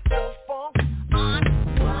let the funk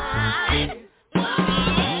unwind.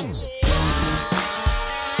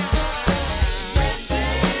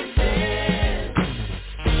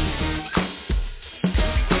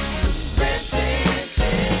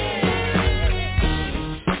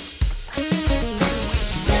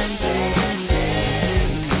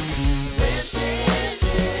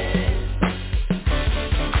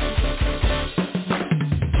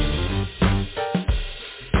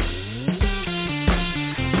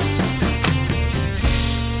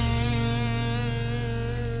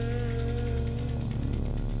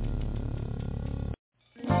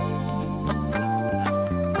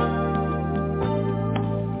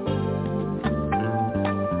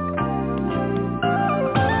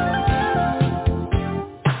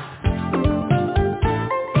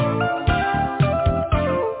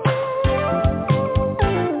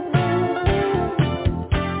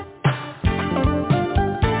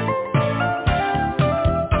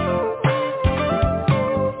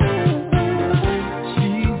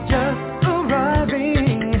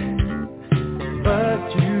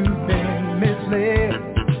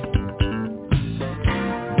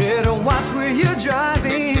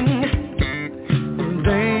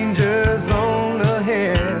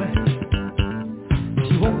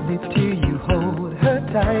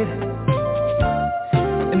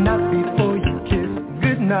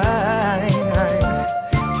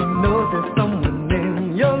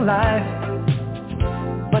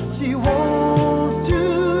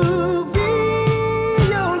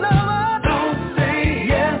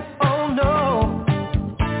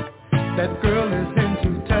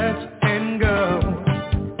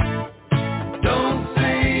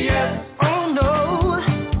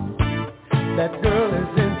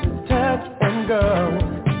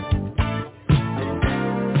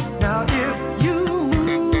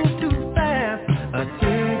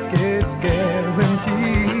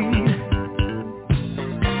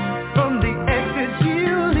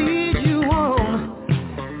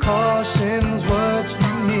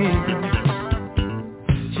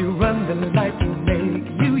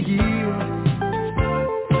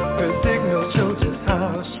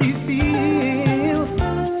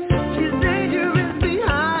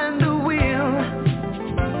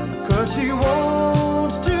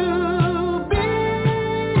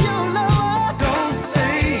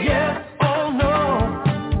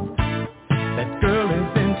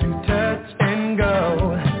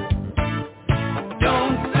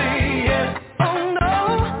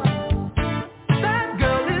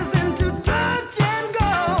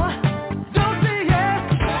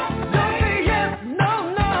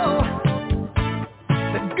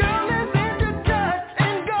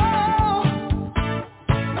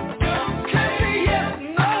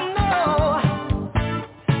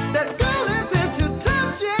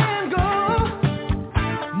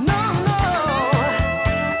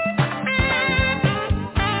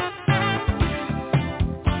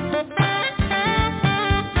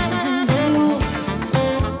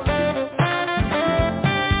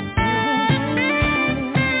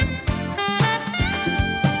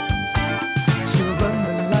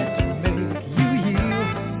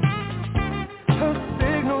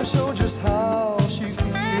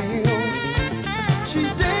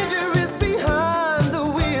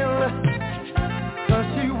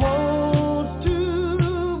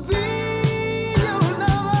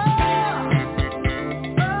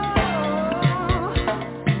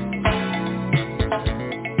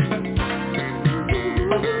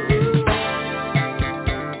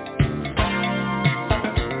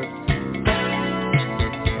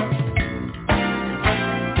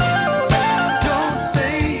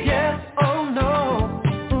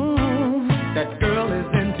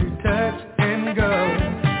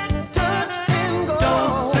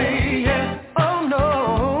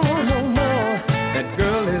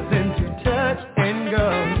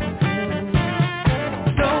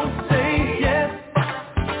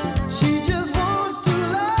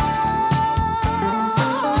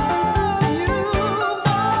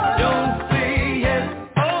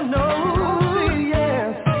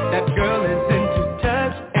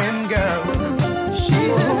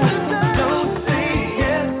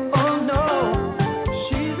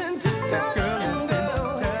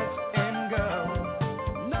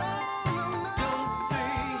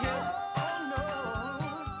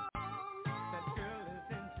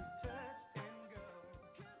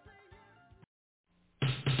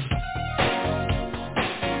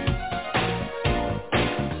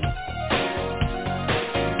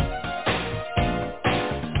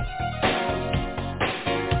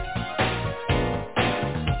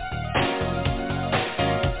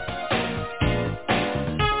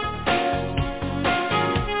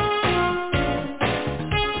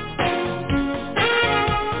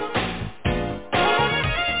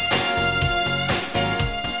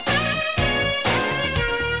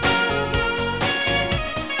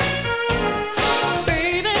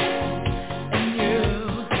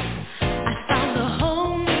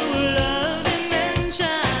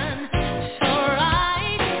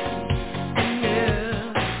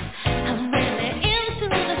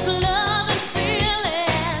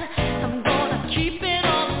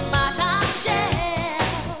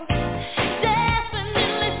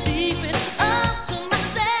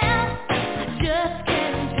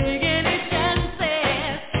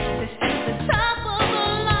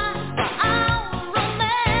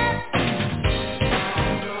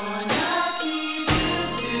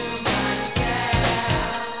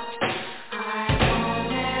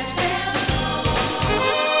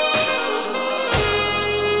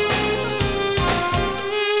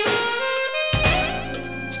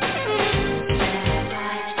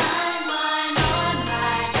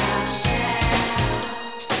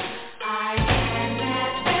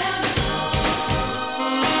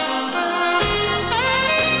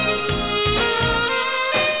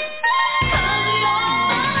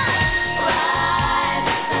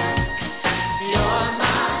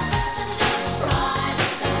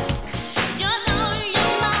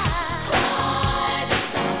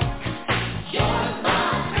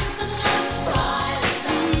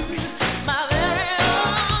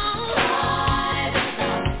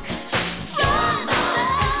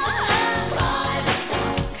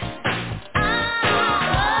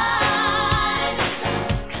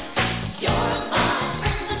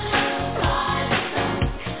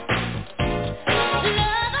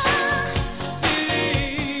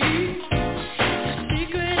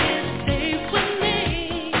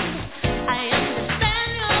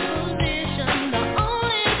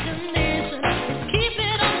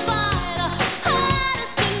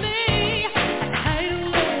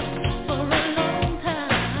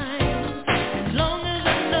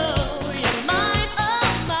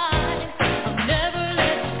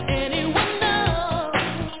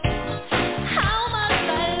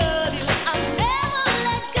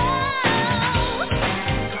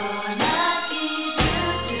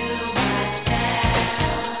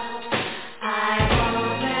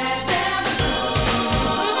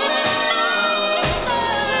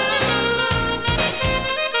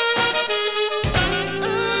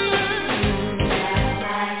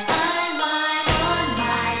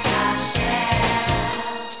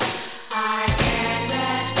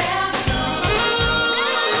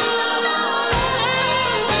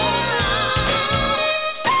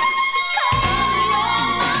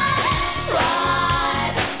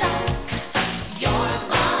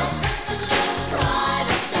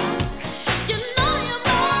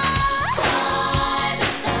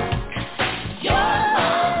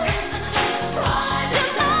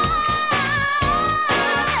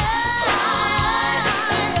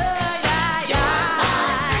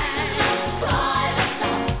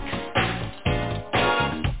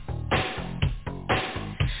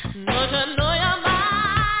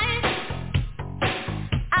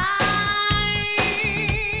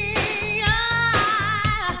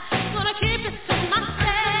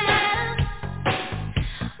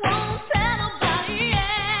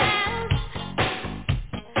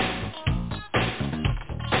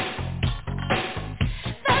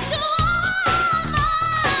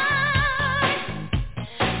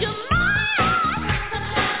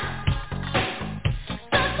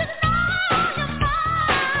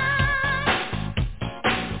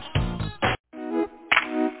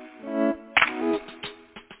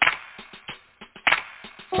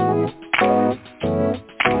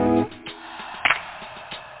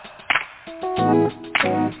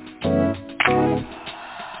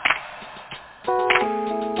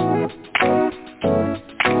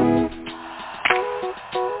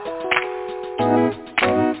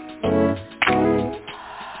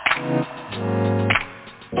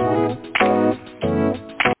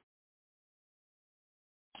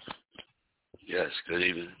 Good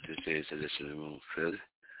evening. This is the Listening Room Phili.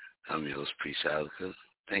 I'm your host, Priest Ilika. I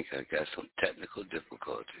think I got some technical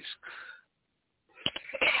difficulties.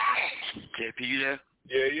 JP, you there?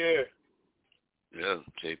 Yeah. Yeah,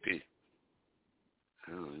 JP.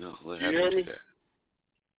 I don't know. What you happened hear me? to that?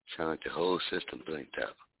 Sound like the whole system blinked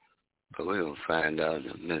out. But we're going to find out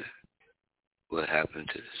in a minute what happened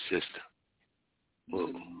to the system.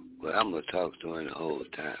 Well, I'm going to talk during the whole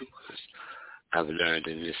time because I've learned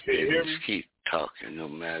in this business, keep talking no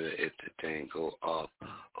matter if the thing go off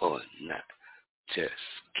or not. Just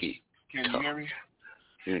keep talking. You hear me?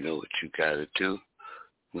 You know what you got to do.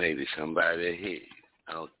 Maybe somebody will hear you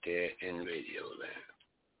out there in radio land.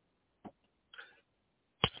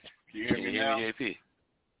 Can you hear me now? JP?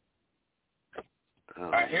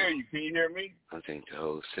 I hear you. Can you hear me? I think the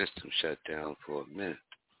whole system shut down for a minute.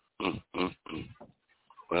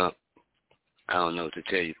 Well, I don't know what to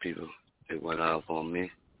tell you people. It went off on me.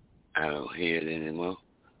 I don't hear it anymore.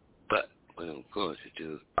 But what I'm going to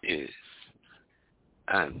do is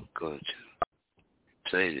I'm going to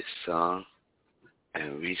play this song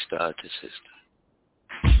and restart the system.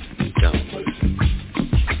 Don't worry.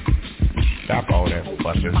 Stop all that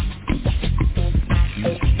fussing.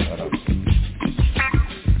 Shut up.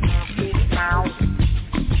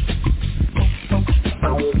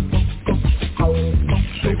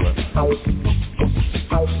 Say what?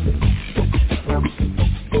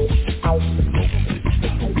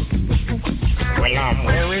 Well, I'm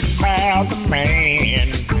worried about the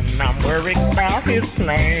man, and I'm worried about his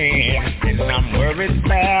plan, and I'm worried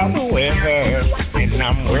about the weather, and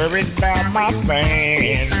I'm worried about my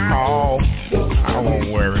fan. Oh, I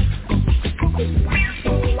won't worry.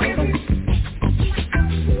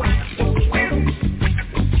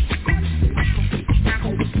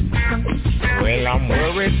 Well, I'm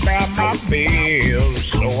worried about my bills,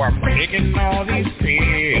 so I'm taking all these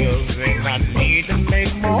pills, and I need to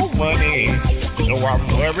make more money, so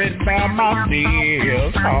I'm worried about my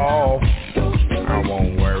bills. Oh, I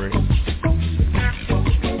won't worry.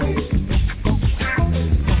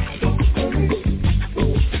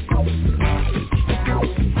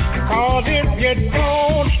 Cause if you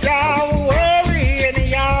don't stop worrying,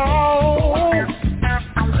 y'all,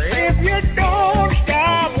 if you don't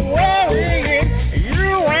stop worrying,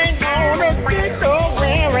 you ain't gonna get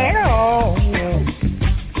nowhere at all.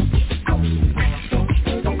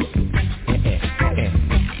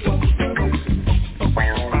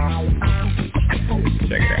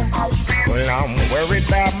 Check it out. Well, I'm worried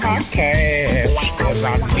about my cash, cause I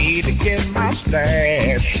need to get my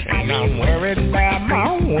stash. And I'm worried about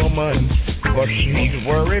my woman, but she's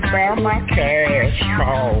worried about my cash.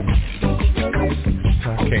 Oh,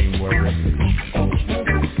 I can't worry.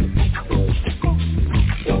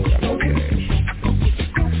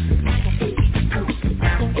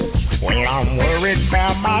 Well, I'm worried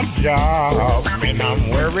about my job, and I'm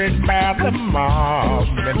worried about the mob,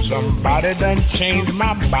 and somebody done changed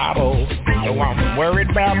my Bible, so I'm worried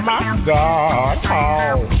about my God.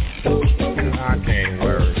 Oh, I can't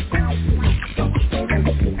worry.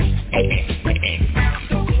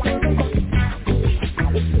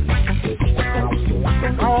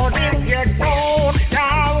 Oh, if you don't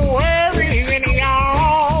stop worrying,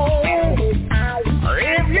 y'all,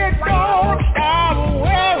 if you don't stop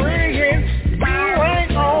worrying, you ain't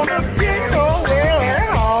gonna get nowhere at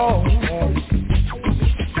all.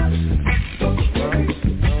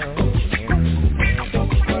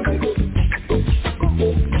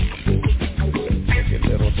 Take a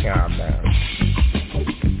little time now.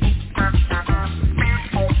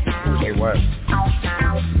 Say what?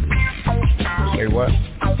 Say what?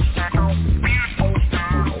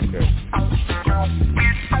 Okay.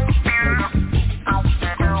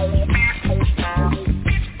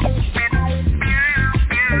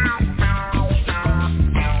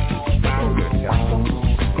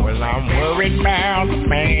 Well, I'm worried about the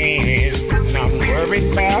man, and I'm worried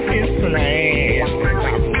about his plan, and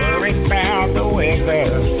I'm worried about the weather,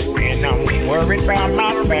 and I'm worried about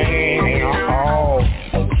my fan. Oh,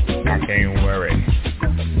 I can't worry.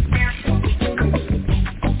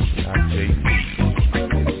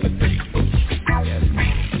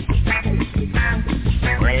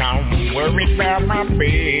 Well, I'm worried about my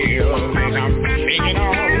bills, and I'm making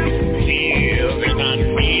all these deals, and I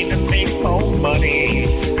need to make more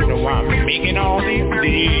money, so I'm making all these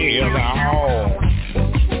deals. Oh,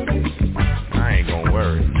 I ain't gonna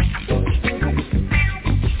worry.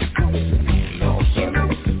 No, sir.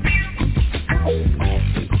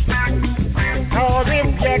 Cause if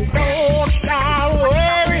you don't stop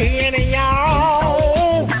worrying,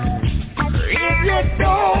 y'all, if you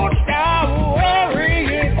don't stop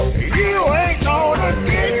worrying, you ain't gonna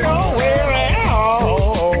get nowhere at all.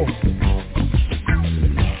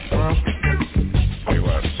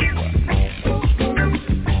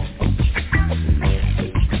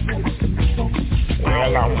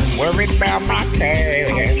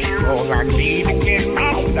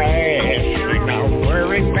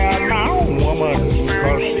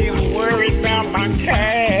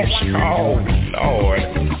 Oh, Lord.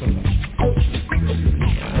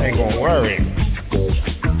 I ain't gonna worry.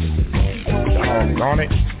 Doggone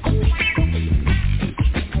it.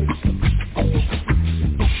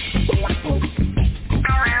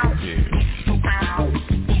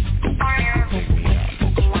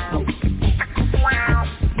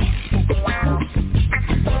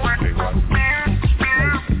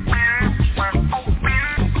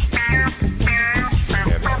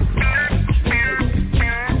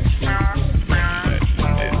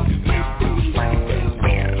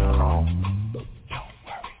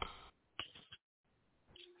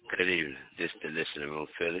 Good evening. This is the Listening Room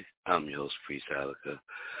Phili. I'm your host, Priest Ilika.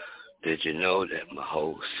 Did you know that my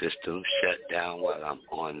whole system shut down while I'm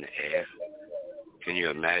on the air? Can you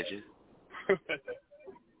imagine? Can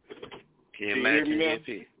you imagine,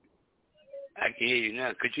 JP? I can hear you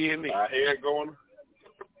now. Could you hear me? I hear it going.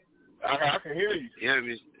 I can hear you. You hear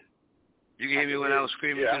me? You can hear me when I was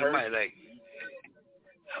screaming to the mic,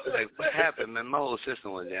 like, what happened, man? My whole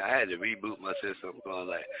system was down. I had to reboot my system. Going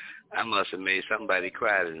like, I must have made somebody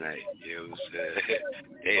cry tonight. It was,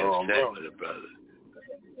 they upset with the brother.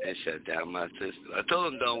 They shut down my system. I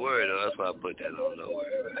told them don't worry though. That's why I put that on. Don't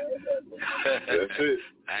worry. That's it.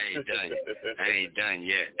 I ain't done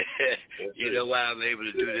yet. You know why I'm able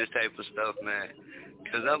to do this type of stuff, man?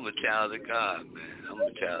 Because I'm a child of God, man. I'm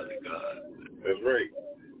a child of God. That's right.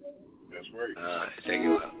 That's right. Check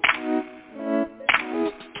it out.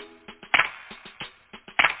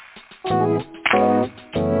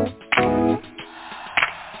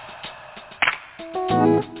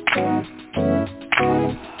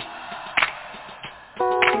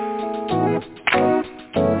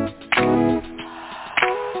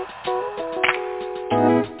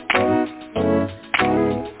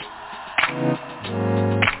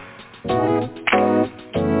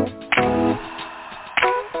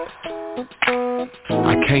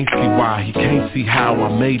 Can't see why, he can't see how I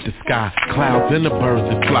made the sky. Clouds and the birds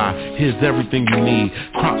that fly. Here's everything you need.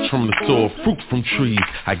 Crops from the soil, fruit from trees.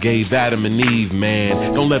 I gave Adam and Eve,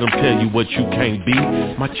 man. Don't let them tell you what you can't be.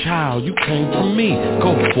 My child, you came from me.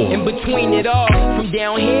 Go for it. In between it all, from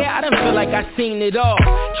down here, I don't feel like I seen it all.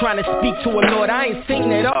 Trying to speak to a Lord, I ain't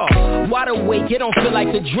seen it all. Wide awake, it don't feel like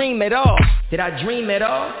a dream at all. Did I dream at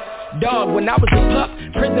all? Dog, when I was a pup,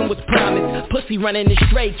 prison was promised. Pussy running the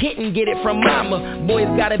straight, couldn't get it from mama. Boys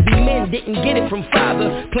gotta be men, didn't get it from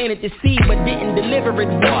father. Planted the seed, but didn't deliver it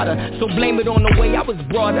water. So blame it on the way I was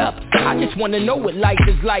brought up. I just wanna know what life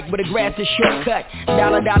is like, but the grass is shortcut.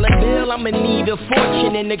 Dollar bill, I'ma need a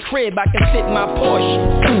fortune. In the crib, I can sit my portion.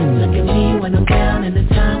 Look at me when I'm down and the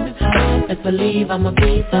time is hard. Let's believe I'm a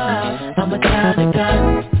piece of God. I'm a child of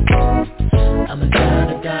God. I'm a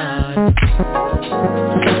child of God.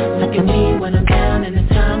 Look at me when I'm down and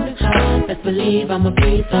the time is hard. Let's believe I'm a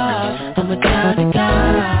piece of God. I'm a child of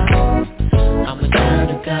God. I'm a child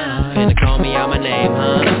of God. Finna call me out my name,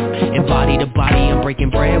 huh? And body to body, I'm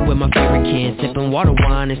breaking bread with my favorite kin. Sipping water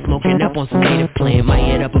wine and smoking up on some native plant. Might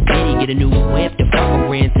hit up a bitty, get a new whip to fuck a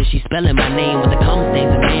rent. Since she's spelling my name with the cum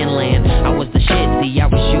stains of manland. I was the shit, see I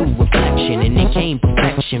was you, reflection. And it came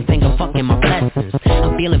perfection, finger fucking my blessings.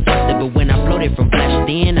 I'm feeling festive, but when I floated from flesh,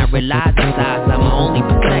 then I realized the size of my only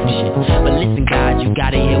perfection. But listen God, you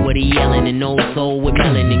gotta hear what he yelling. An old soul with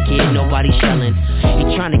melanin, kid, nobody shelling.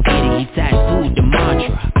 He tryna get it, he tattooed the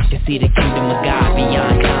mantra. I can see the kingdom of God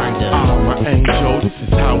beyond yonder. My angel, this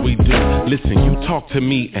is how we do. Listen, you talk to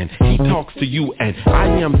me and he talks to you, and I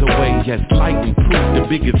am the way, yes, light and proof. The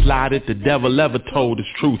biggest lie that the devil ever told is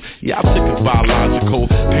truth. Yeah, I took his biological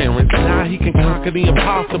parents, now he can conquer the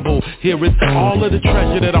impossible. Here is all of the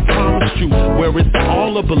treasure that I promised you, where it's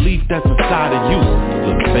all the belief that's inside of you.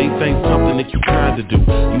 Look, faith ain't something that you kinda do.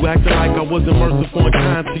 You acting like I wasn't merciful and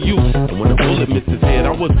kind to you, and when the bullet missed his head,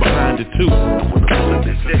 I was behind it too. And when the bullet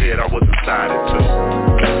missed his head, I was inside it too.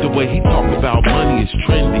 The way he talk about money is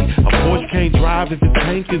trendy. A Porsche can't drive if his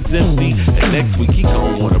tank is empty. And next week he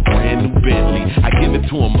gon' want a brand new Bentley. I give it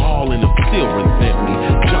to him all and he'll still resent me.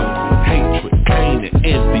 Jealousy, hatred, pain and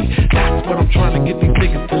envy. That's what I'm trying to get these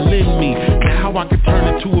niggas to lend me. Now I can turn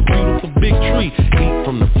into a beautiful big tree. Eat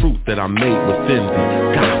from the fruit that I made within me.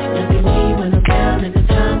 God. Look at me when I'm down and the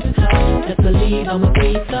time is hard. Let's believe I'm a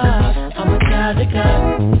piece of God. I'm a child of God.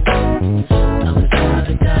 I'm a child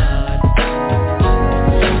of God.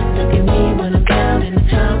 Look at me when I'm down and the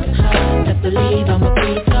time is hard. Let's believe I'm a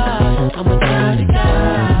piece of God. I'm a child of God.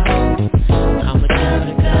 I'm a child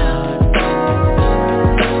of God.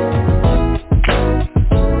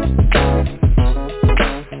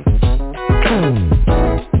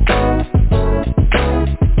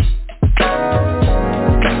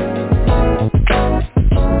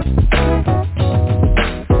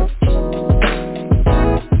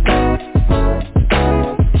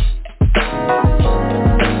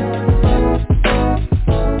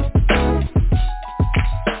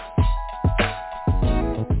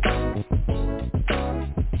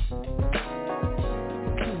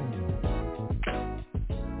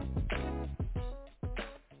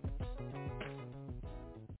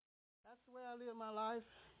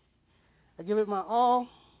 give it my all,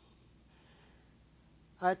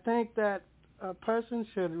 I think that a person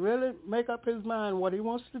should really make up his mind what he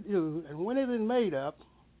wants to do, and when it is made up,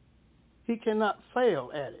 he cannot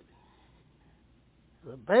fail at it.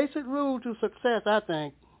 The basic rule to success, I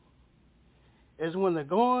think, is when the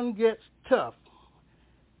going gets tough,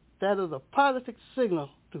 that is a positive signal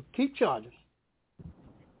to keep charging.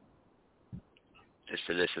 It's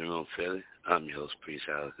the Listening Room Phili. I'm your host, Priest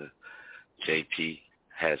Hauser. JP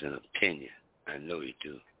has an opinion. I know you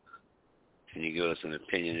do. Can you give us an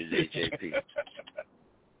opinion today, JP?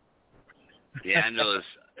 Yeah, I know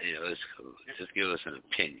it's cool. Just give us an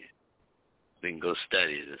opinion. We can go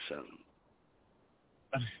study it or something.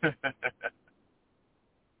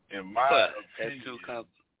 In my but opinion, that's too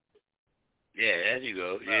complicated. Yeah, there you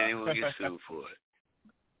go. You didn't even get sued for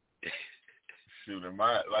it. Shoot, in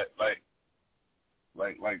my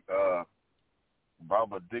like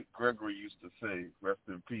Baba Dick Gregory used to say, rest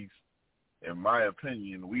in peace. In my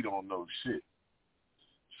opinion, we don't know shit.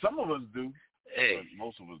 Some of us do, but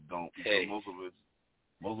most of us don't. Because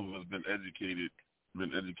most of us been educated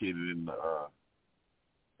in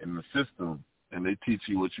the system, and they teach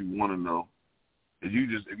you what you want to know. If you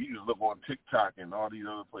just look on TikTok and all these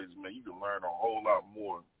other places, man, you can learn a whole lot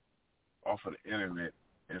more off of the internet.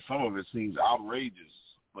 And some of it seems outrageous,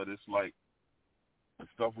 but it's like the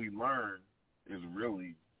stuff we learn is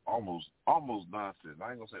really almost nonsense.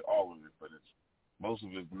 I ain't gonna say all of it, but most of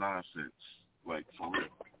it's nonsense. Like, for real,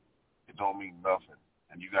 it don't mean nothing.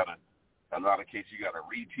 And a lot of cases, you gotta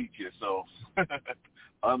reteach yourself,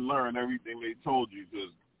 unlearn everything they told you.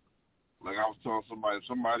 Because, like I was telling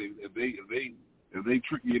somebody, if they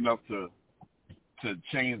trick you enough to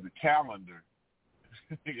change the calendar,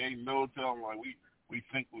 ain't no telling. Like we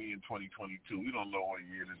think we in 2022. We don't know what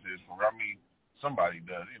year this is. I mean, somebody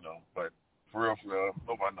does, but for real,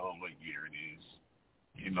 nobody knows what year it is,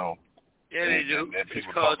 Yeah, they do. It's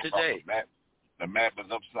called today. The map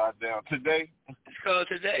is upside down today. It's called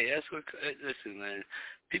today. That's what. Listen, man.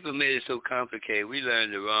 People made it so complicated. We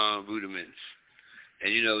learned the wrong rudiments,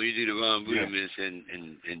 and you do the wrong rudiments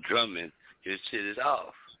in drumming, your shit is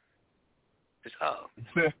off. It's off.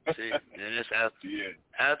 See, and that's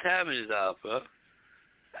our timing is off, bro.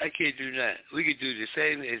 I can't do that. We could do the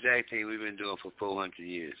same exact thing we've been doing for 400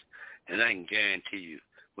 years. And I can guarantee you,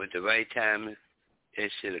 with the right timing,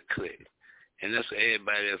 it should have clicked. And that's what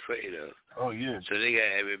everybody's afraid of. Oh, yeah. So they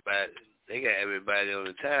got everybody on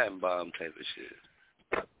the time bomb type of shit.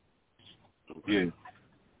 Yeah.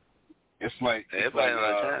 It's like everybody on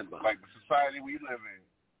the time bomb. Like the society we live in.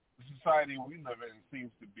 The society we live in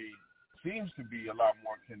seems to be a lot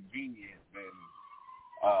more convenient than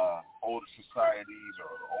older societies or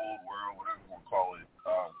the old world, whatever you want to call it,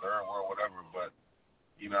 third world, whatever. But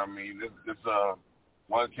you know what I mean? This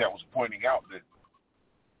one cat was pointing out that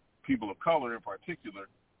people of color in particular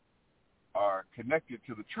are connected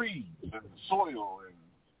to the trees and the soil, and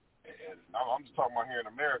I'm just talking about here in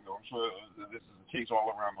America. I'm sure this is the case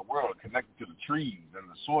all around the world, connected to the trees and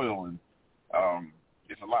the soil, and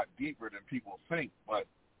it's a lot deeper than people think. But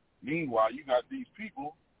meanwhile, you got these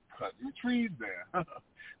people cutting the trees down,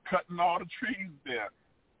 cutting all the trees down,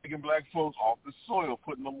 taking black folks off the soil,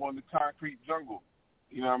 putting them on the concrete jungle.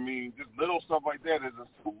 You know what I mean? Just little stuff like that is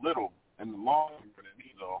just so little in the long run. It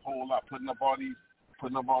needs a whole lot. Putting up all these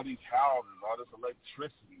houses, all this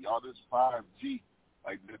electricity, all this 5G,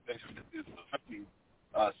 like that is affecting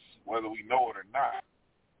us whether we know it or not.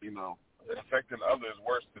 It's affecting others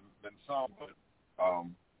worse than some. But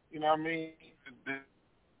you know what I mean? What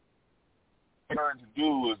we're trying to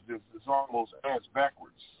do is it's almost ass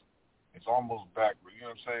backwards. It's almost backwards. You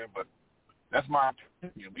know what I'm saying? But that's my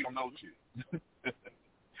opinion. We don't know shit.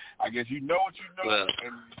 I guess you know what you know,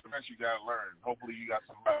 and the rest you got to learn. Hopefully you got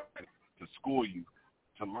somebody to school you,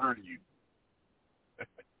 to learn you.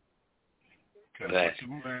 Because what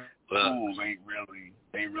you learn in schools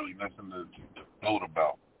ain't really nothing to note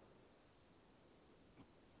about.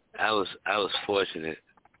 I was fortunate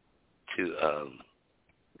to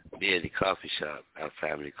be at the coffee shop, our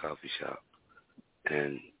family coffee shop,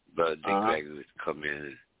 and Brother Dick Gregory would come in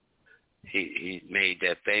and he made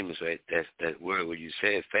that famous, right? That word when you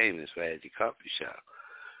said famous, right, at the coffee shop.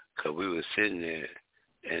 Because we were sitting there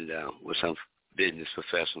and with some business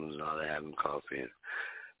professionals and all that having coffee. And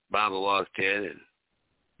Baba walked in and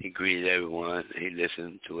he greeted everyone. He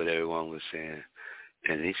listened to what everyone was saying.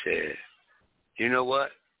 And he said, you know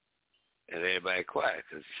what? And everybody quiet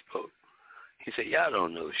because he spoke. He said, y'all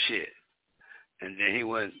don't know shit. And then he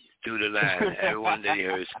went through the line, everyone that he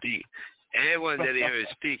heard speak. Everyone that he heard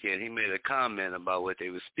speaking, he made a comment about what they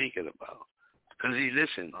were speaking about because he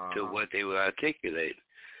listened to what they were articulating.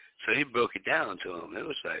 So he broke it down to them. It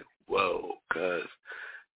was like, whoa, because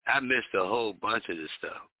I missed a whole bunch of this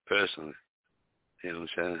stuff, personally. You know what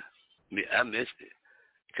I'm saying? I missed it.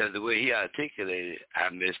 Because the way he articulated it, I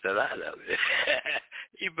missed a lot of it.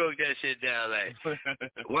 He broke that shit down like,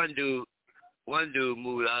 one dude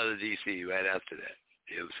moved out of D.C. right after that.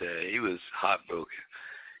 You know what I'm saying? He was heartbroken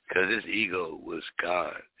because his ego was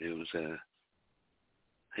gone. You know what I'm saying?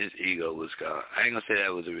 His ego was gone. I ain't going to say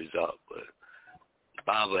that was a result, but the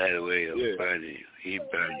Bible had a way of burning you. He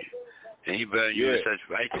burned you. And he burned you with such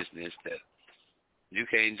righteousness that you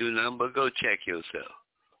can't do nothing but go check yourself.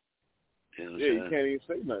 You know you can't even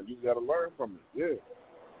say nothing. You got to learn from it.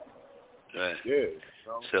 Yeah. Right. Yeah.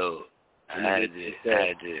 So I had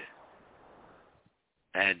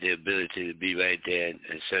the ability to be right there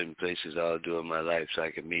in certain places all during my life so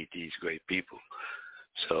I could meet these great people.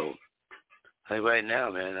 So, like right now,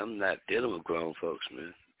 man, I'm not dealing with grown folks,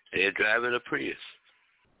 man. They're driving a Prius.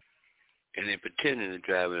 And they're pretending to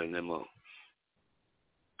drive a limo.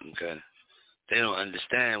 Okay? They don't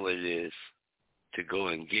understand what it is to go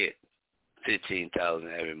and get $15,000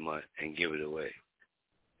 every month and give it away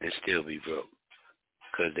and still be broke.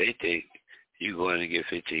 Because they think you going to get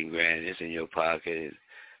 $15,000, it's in your pocket, and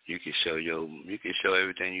you can show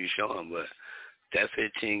everything you show them, but that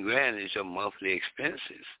 $15,000 is your monthly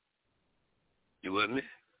expenses. You with me?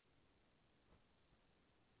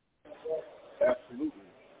 Absolutely.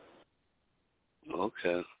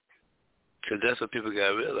 Okay. Because that's what people got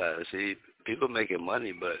to realize. See, people making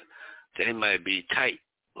money, but they might be tight.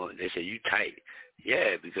 Or they say, you tight.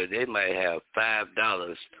 Yeah, because they might have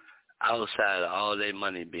 $5 outside of all their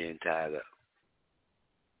money being tied up.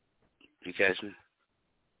 You catch me?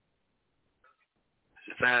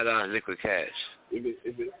 $5 liquid cash. If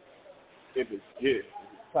it's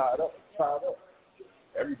tied up, it's tied up.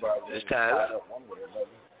 Everybody is tied up one way or another.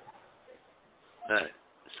 Right.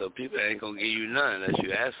 So people ain't gonna give you none unless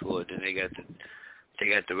you ask for it. Then they got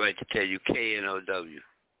the right to tell you KNOW.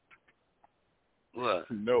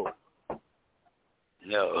 What? No.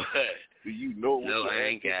 No. Do you know what no, I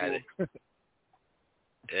ain't got it.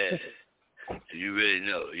 Yeah. You really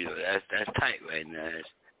know. You know, that's tight right now.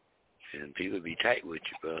 And people be tight with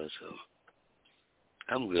you, bro. So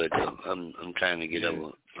I'm good though. I'm trying to get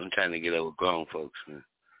over. I'm trying to get over grown folks, man.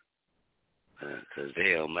 'Cause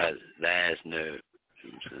they on my last nerve.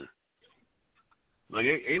 You know what I'm saying? Like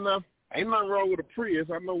ain't nothing wrong with a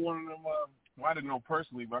Prius. I know one of them. Well, I didn't know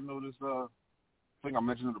personally, but I know this. I think I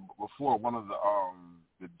mentioned it before. One of the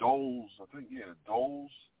Doles. I think the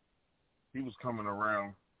Doles. He was coming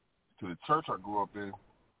around to the church I grew up in.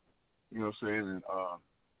 You know what I'm saying? And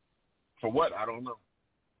for what? I don't know.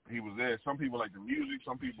 He was there. Some people like the music.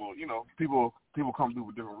 Some people, people come through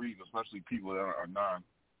for different reasons, especially people that are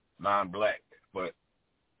non-black. But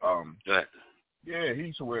yeah, he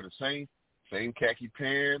used to wear the same khaki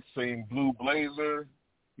pants, same blue blazer.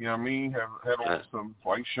 You know what I mean? Had on some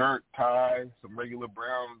white shirt, tie, some regular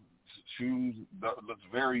brown shoes. Looks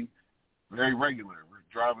very, very regular. We're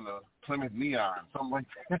driving a Plymouth Neon, something like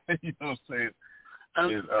that. You know what I'm saying?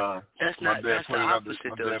 That's the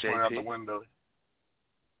opposite, though, JP. Out the window.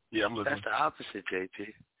 Yeah, I'm listening. That's the opposite,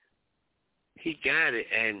 JP. He got it,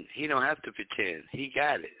 and he don't have to pretend. He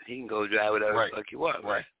got it. He can go drive whatever the fuck he wants.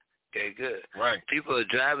 Right. Okay, good. Right. People are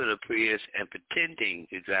driving a Prius and pretending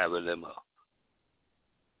to drive a limo.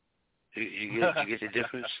 You get the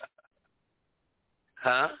difference?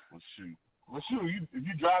 Huh? Well, shoot. If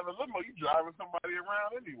you drive a limo, you driving somebody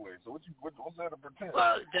around anyway. So what's that to pretend?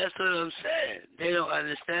 Well, that's what I'm saying. They don't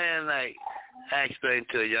understand. Like I explained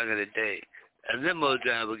to a younger today, a limo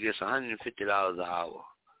driver gets $150 an hour.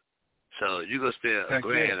 So you go spend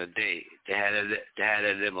 $1,000 a day to have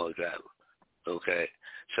a limo driver. Okay.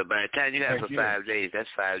 So by the time you have for 5 days, that's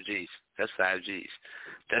 5 G's. That's 5 G's.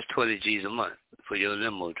 That's 20 G's a month for your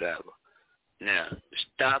limo driver. Now,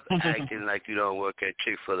 stop acting like you don't work at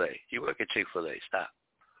Chick-fil-A. You work at Chick-fil-A. Stop.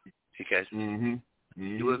 You catch me?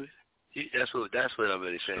 Mm-hmm. You with me? That's what I'm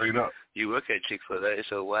really saying. Straight up. You work at Chick-fil-A,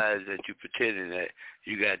 so why is it you pretending that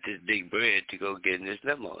you got this big bread to go get in this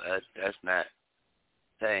limo? That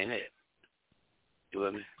ain't it. You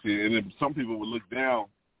with me? See, and then some people would look down.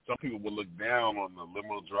 Some people would look down on the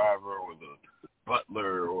limo driver or the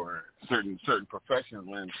butler or certain professions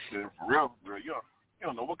when for real, you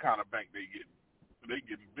don't know what kind of bank they get. They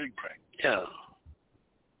getting big bank. Yeah.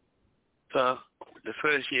 So the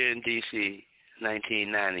first year in D.C.,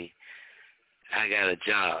 1990, I got a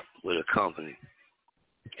job with a company,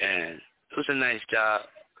 and it was a nice job.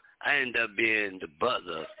 I ended up being the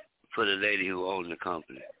butler for the lady who owned the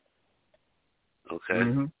company. Okay.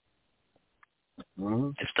 Mm-hmm. Mm-hmm.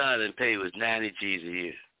 The starting pay was 90 G's a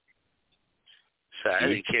year. So I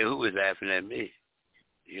didn't care who was laughing at me.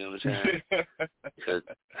 You know what I'm saying? Cause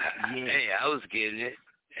hey, I was getting it,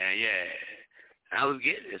 and I was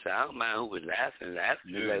getting it. So I don't mind who was laughing. Like,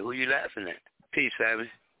 who you laughing at? Peace, Sammy.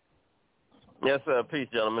 Yes, sir. Peace,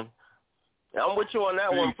 gentlemen. I'm with you on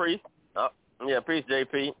that one, Priest. Peace,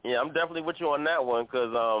 JP. Yeah, I'm definitely with you on that one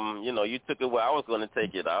because, you took it where I was going to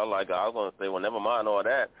take it. I was going to say, well, never mind all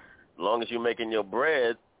that. As long as you're making your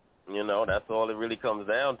bread, that's all it really comes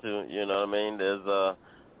down to. You know what I mean? There's,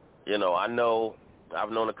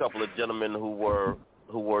 I've known a couple of gentlemen who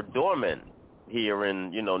were doormen here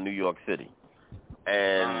in, New York City.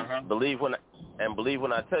 And believe when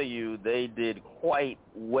I tell you, they did quite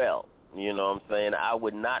well. You know what I'm saying? I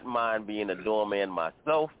would not mind being a doorman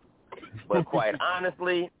myself, but quite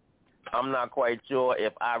honestly, I'm not quite sure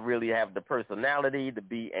if I really have the personality to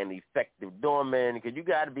be an effective doorman because you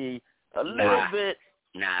got to be a little bit.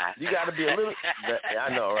 You got to be a little. I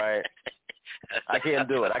know, right? I can't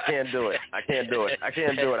do it. I can't do it. I can't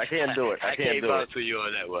vouch for you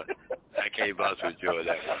on that one.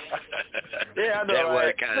 Yeah, I know, that right?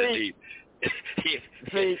 one kind of deep.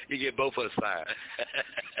 You get both of us fired.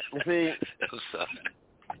 I'm sorry.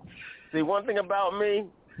 See, one thing about me,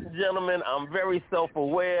 gentlemen, I'm very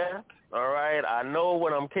self-aware, all right? I know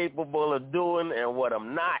what I'm capable of doing and what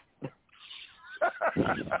I'm not.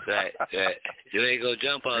 Right. You ain't going to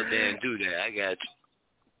jump out there and do that. I got you.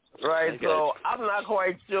 Right, so I'm not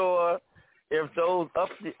quite sure if those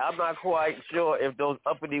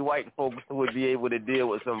uppity white folks would be able to deal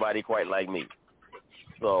with somebody quite like me.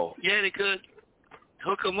 So yeah, they could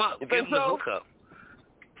hook them up. Give them the hookup.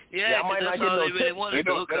 Yeah, I might not get no tips.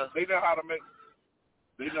 They know how to make.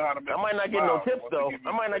 I might not get no tips though.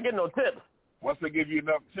 Once they give you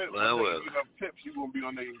enough tips, you're gonna be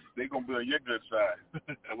on they gonna be on your good side.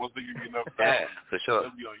 And once they give you enough tips, for sure,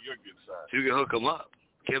 they'll be on your good side. You can hook them up.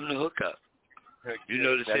 Give them the hookup. Heck, you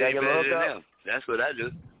know the city better than them. That's what I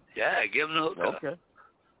do. Yeah, give them the hookup. Okay.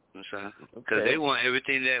 I'm sorry. Because they want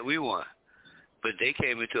everything that we want. But they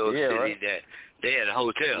came into a city that they had a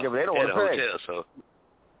hotel. Yeah, but they don't want to pay. Hotel, so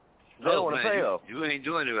they don't want to pay though. You ain't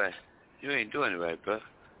doing it right. Bro.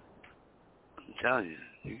 I'm telling you,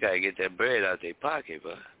 you gotta get that bread out their pocket,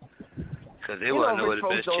 bro. Because they want to know where the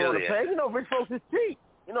best chili is.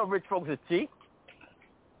 Rich folks is cheap.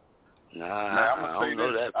 Nah, I don't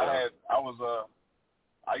know that, bro.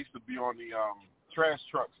 I used to be on the trash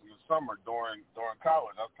trucks in the summer during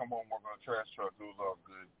college. I'd come home work on trash trucks. It was all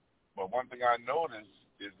good. But one thing I noticed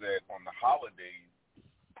is that on the holidays,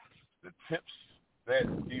 the tips that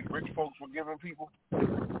these rich folks were giving people,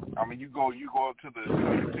 I mean, you go up to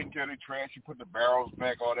you take care of the trash, you put the barrels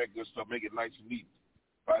back, all that good stuff, make it nice and neat.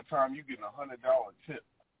 By the time you get a $100 tip,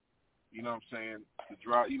 you know what I'm saying, to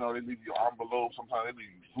dry, they leave you envelopes, sometimes they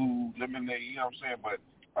leave you food, lemonade, you know what I'm saying, but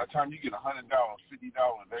by the time you get $100, $50,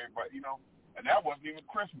 everybody, and that wasn't even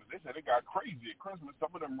Christmas. They said it got crazy at Christmas.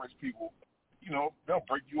 Some of them rich people, they'll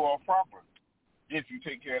break you off proper if you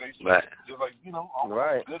take care of their stuff. Right. Just like,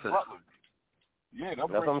 right. Good butler. Yeah,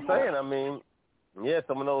 they'll that's break what I'm you saying. off. I mean, yeah,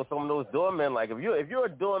 some of those doormen, like if you're a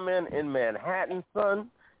doorman in Manhattan,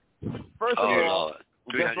 son, first of all,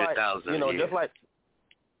 300,000 a year. Just like,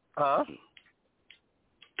 huh?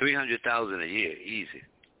 300,000 a year, easy.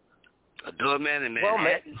 A doorman in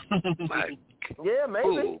Manhattan? Yeah, maybe.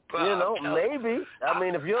 Ooh, bro, maybe. I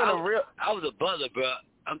mean, if you're in a real... I was a butler, bro.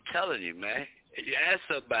 I'm telling you, man. If you ask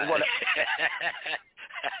somebody...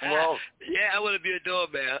 Well, yeah, I want to be a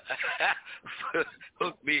doorman.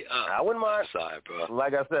 Hook me up. I wouldn't mind. Sorry, bro.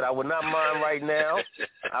 Like I said, I would not mind right now.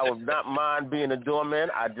 I would not mind being a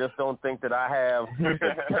doorman. I just don't think that I have the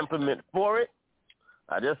temperament for it.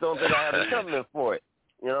 I just don't think I have the temperament for it.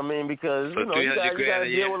 You know what I mean? Because, you got to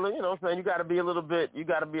deal with, you know what I'm saying? You got to be a little bit, you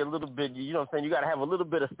know what I'm saying? You got to have a little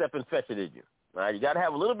bit of step and fetch it in you. All right? You got to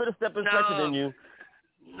have a little bit of step and fetch it in you.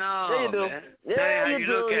 No, yeah, you do. Man. Yeah, you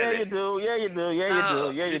do. Yeah, you do. Yeah,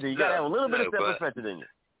 you do. You got to have a little bit of step and fetch it in you.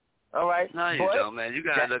 All right? No, you don't, man. You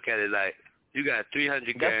got to look at it like you got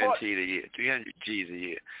 300 guaranteed a year, 300 G's a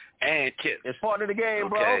year, and tips. It's part of the game,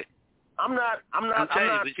 bro. I'm not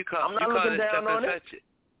looking down on it.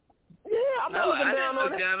 Yeah, I'm not looking down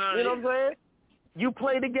on it. You know what I'm saying? You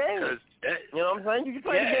play the game. You know what I'm saying? You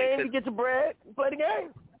play the game, you get your bread, you play the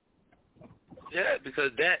game. Yeah,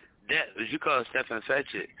 because that as you call it step and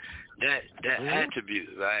fetch it, that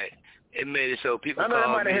attribute, right? It made it so people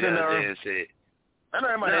called me the other day and said, I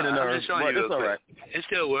know it might hit a nerve, but it's all right. It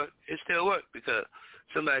still worked because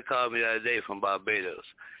somebody called me the other day from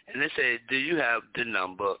Barbados, and they said, do you have the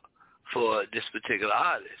number for this particular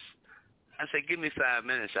artist? I said, give me 5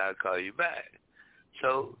 minutes, I'll call you back.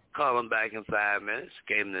 So call them back in 5 minutes,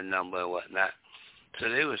 gave them the number and whatnot. So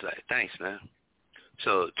they was like, thanks, man.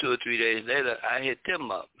 So 2 or 3 days later, I hit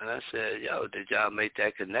them up, and I said, yo, did y'all make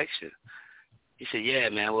that connection? He said, yeah,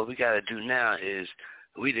 man, what we got to do now is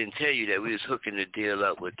we didn't tell you that we was hooking the deal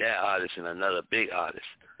up with that artist and another big artist.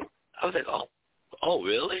 I was like, oh,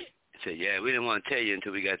 really? He said, yeah, we didn't want to tell you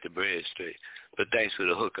until we got the bread straight, but thanks for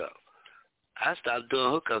the hookup. I stopped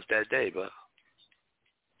doing hookups that day, bro.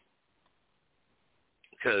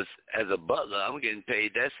 Because as a butler, I'm getting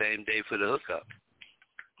paid that same day for the hookup.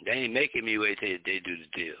 They ain't making me wait till they do the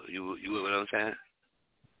deal. You know what I'm saying?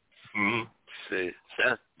 Mm-hmm. See,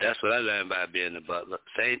 that's what I learned by being a butler.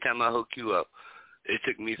 Same time I hook you up, it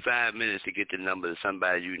took me 5 minutes to get the number of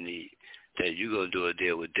somebody you need that you going to do a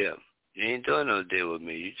deal with them. You ain't doing no deal with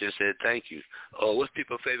me. You just said thank you. Oh, what's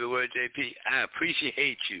people's favorite word, JP? I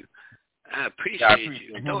appreciate you. I appreciate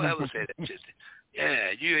you. Don't ever say that shit.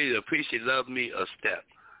 Yeah, you either appreciate, love me, or step.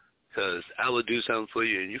 Because I would do something for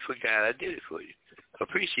you, and you forgot I did it for you.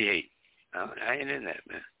 Appreciate. I ain't in that,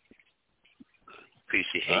 man.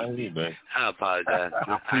 Appreciate me. I apologize.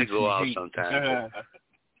 I go out sometimes.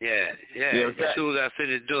 Yeah. As soon as I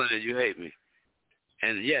finish doing it, you hate me.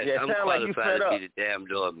 And yes, I'm qualified to be the damn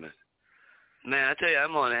doorman. Man, I tell you,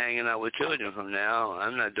 I'm only hanging out with children from now on.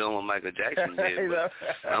 I'm not doing what Michael Jackson did, but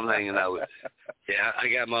I'm hanging out with, I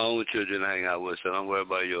got my own children to hang out with, so don't worry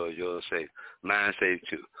about yours. Yours safe. Mine safe,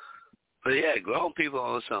 too. But, yeah, grown people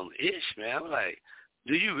on some ish, man. I'm like,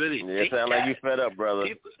 do you really think it sound like you fed up, brother.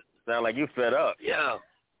 Sound like you fed up. Yeah.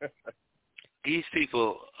 These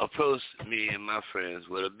people approached me and my friends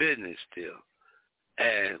with a business deal.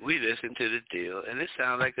 And we listened to the deal, and it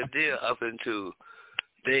sounded like a deal up into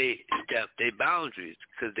they stepped their boundaries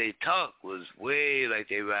because they talk was way like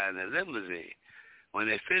they riding a limousine. When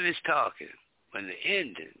they finished talking, when the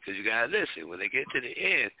ending, because you got to listen, when they get to the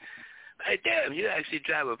end, like, damn, you actually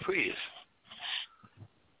drive a Prius.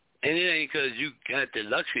 And it ain't because you got the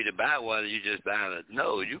luxury to buy one and you just buying it.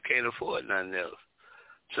 No, you can't afford nothing else.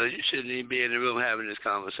 So you shouldn't even be in the room having this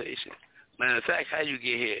conversation. Matter of fact, how you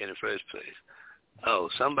get here in the first place? Oh,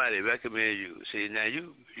 somebody recommended you. See, now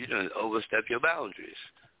you done overstep your boundaries.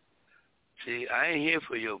 See, I ain't here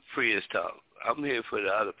for your Prius talk. I'm here for the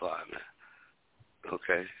other part, man.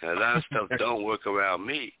 Okay? A lot of stuff don't work around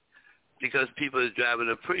me because people is driving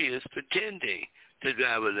a Prius pretending to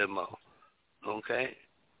drive a limo. Okay?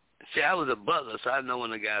 See, I was a butler, so I know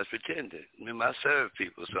when the guy's pretending. Remember, I serve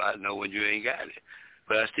people, so I know when you ain't got it.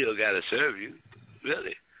 But I still got to serve you,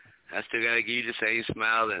 really. I still got to give you the same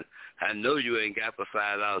smile, and I know you ain't got for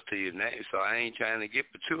 $5 to your name, so I ain't trying to get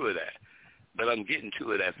for 2 of that. But I'm getting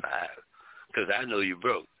 2 of that 5 because I know you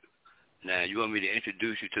broke. Now, you want me to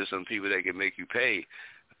introduce you to some people that can make you pay,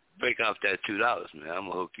 break off that $2, man. I'm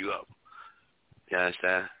going to hook you up. You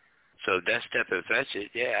understand? So that step and fetch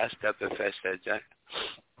it, yeah, I step and fetch that jack.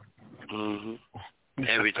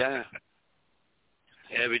 Every time.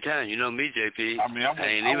 Every time. You know me, JP. I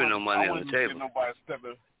ain't leaving no money on the table. Nobody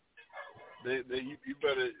stepping. You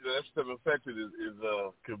better, that step affected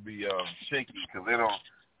could be shaky because I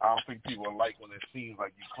don't think people like when it seems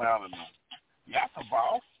like you clowning them. Yes, a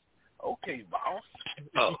boss. Okay, boss.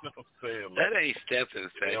 Oh, you know what I'm saying? That ain't step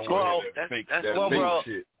affected. Well, that's fake bro.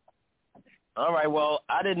 Shit. All right, well,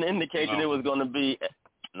 I didn't indicate that it was going to be,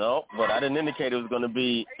 but I didn't indicate it was going to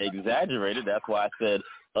be exaggerated. That's why I said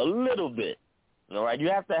a little bit. All right, you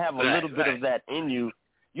have to have a little bit of that in you.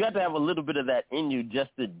 You have to have a little bit of that in you just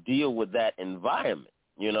to deal with that environment.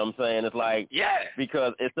 You know what I'm saying? It's like,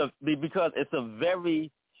 because it's a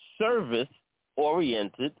very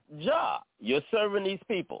service-oriented job. You're serving these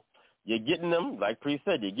people. You're getting them, like Priest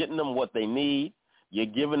said, you're getting them what they need. You're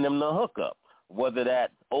giving them the hookup, whether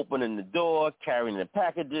that's opening the door, carrying the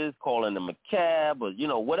packages, calling them a cab, or,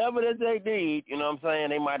 whatever it is they need. You know what I'm saying?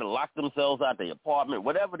 They might have locked themselves out the apartment,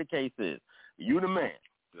 whatever the case is. You the man.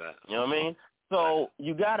 Right. You know what I mean? So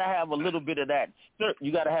you got to have a little bit of that.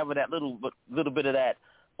 You got to have that little bit of that,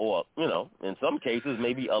 or in some cases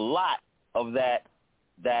maybe a lot of that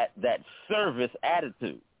service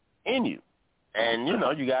attitude in you. And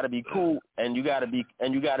you got to be cool, and you got to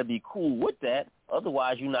be cool with that.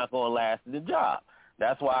 Otherwise, you're not going to last in the job.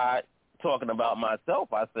 That's why, talking about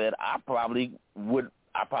myself, I said I probably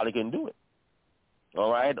couldn't do it.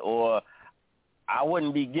 All right, or I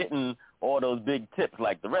wouldn't be getting all those big tips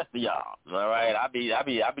like the rest of y'all. All right, I be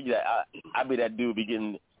that dude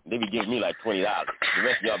they be giving me like $20. The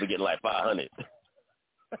rest of y'all be getting like $500.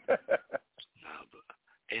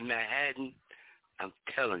 In Manhattan, I'm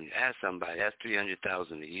telling you, ask somebody. That's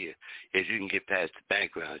 $300,000 a year if you can get past the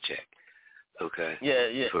background check. Okay.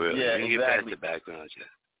 Yeah. For real. Yeah, if you can get past the background check.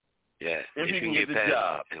 Yeah. If you can get the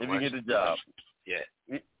job. If you get the job.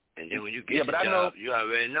 Yeah. And then when you get the job, you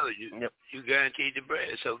already know you guaranteed the bread.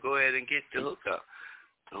 So go ahead and get the hookup.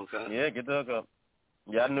 Okay. Yeah, get the hook up.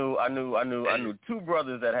 Yeah, I knew two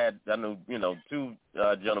brothers that had, two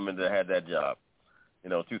gentlemen that had that job.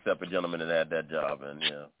 Two separate gentlemen that had that job, and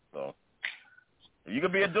so if you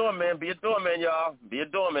could be a doorman, y'all. Be a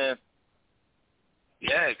doorman.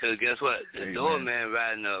 Yeah, because guess what? The doorman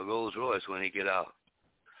riding a Rolls Royce when he get out.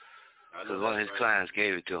 Because one of his clients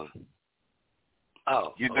gave it to him.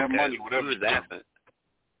 Oh, get that money, whatever. He was laughing.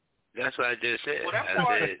 That's what I just said.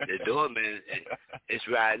 I said the doorman is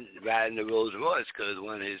riding the Rolls Royce because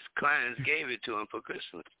one of his clients gave it to him for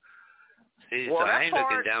Christmas. See, so I ain't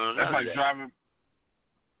looking down on that.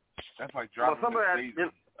 That's like driving. Well, some of that.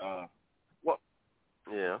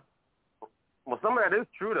 Yeah. Well, some of that is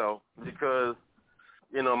true though, because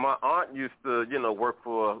my aunt used to work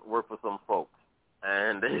for some folks,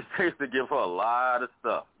 and they used to give her a lot of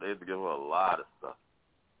stuff.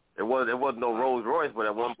 It wasn't no Rolls Royce, but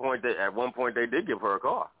at one point they did give her a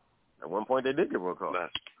car.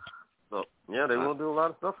 So yeah, they will do a lot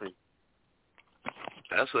of stuff for you.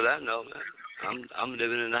 That's what I know, man. I'm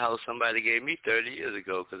living in the house somebody gave me 30 years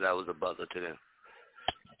ago because I was a butler to them.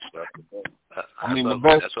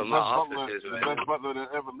 That's what my office is. The best butler that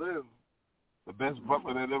ever lived. The best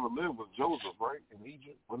butler that ever lived was Joseph, right? In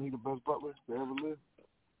Egypt, wasn't he the best butler that ever lived?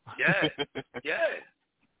 Yeah.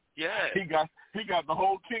 He got the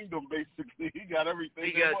whole kingdom basically. He got everything.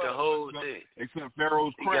 He got the whole thing. Except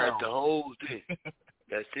Pharaoh's crown. He got the whole thing.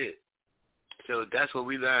 That's it. So that's what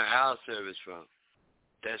we learn our service from.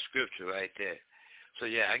 That scripture right there. So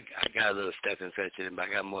yeah, I got a little Stephen Fetch in it, but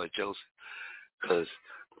I got more Joseph. Because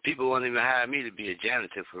people won't even hire me to be a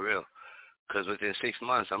janitor for real. Because within 6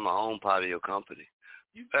 months, I'm my own part of your company.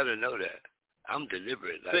 You better know that. I'm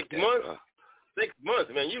deliberate like 6 months? Bro. 6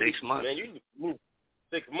 months, man. 6 months. Man, you move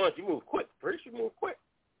 6 months. You move quick. Pretty sure you move quick.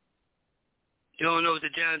 You don't know what the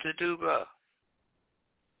janitor do, bro?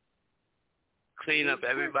 Clean up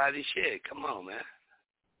everybody's shit. Come on, man.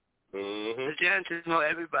 Mm-hmm. The janitors know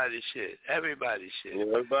everybody's shit. Everybody's shit.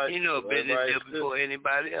 Everybody, you know business deal before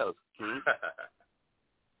anybody else.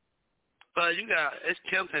 But it's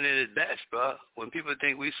pimping at its best, bro. When people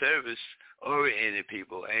think we service-oriented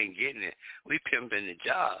people ain't getting it, we pimping the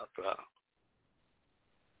job, bro.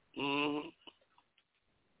 Mm-hmm.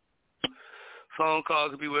 Phone call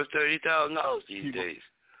could be worth $30,000 these days.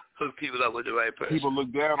 Hook people up with the right person. People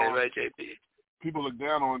look down on right, JP. People look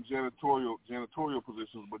down on janitorial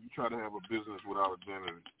positions, but you try to have a business without a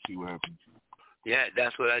janitor. See what happens. Yeah,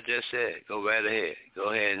 that's what I just said. Go right ahead. Go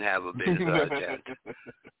ahead and have a business without a janitor.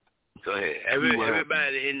 Go ahead.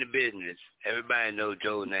 Everybody in the business, everybody knows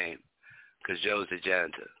Joe's name because Joe's the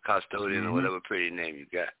janitor, custodian, or whatever pretty name you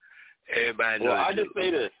got. Everybody knows. Well, I just say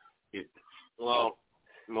this. Well,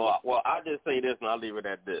 I just say this, and I'll leave it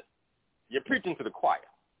at this. You're preaching to the choir.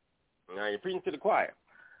 You're preaching to the choir.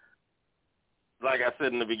 Like I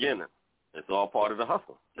said in the beginning, it's all part of the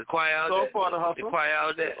hustle. The choir out there. It's all part of the hustle. The choir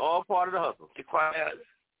out there. It's all part of the hustle. The choir out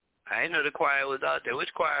there. I didn't know the choir was out there.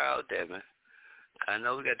 Which choir out there, man? I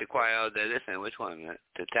know we got the choir out there. Listen, which one, man?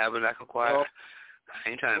 The Tabernacle Choir? Well, I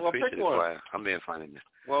ain't trying to preach to the choir. I'm being funny, man.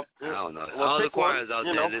 Well, I don't know. Well, all the choirs out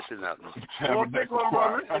there, listen up, man. Well, pick one,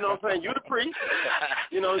 brother. You know what I'm saying? You the priest.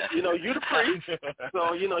 You know, you the priest.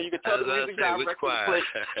 So, you can tell the music director to play.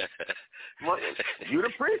 You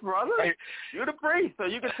the priest, brother. You the priest. So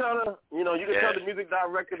you can tell tell the music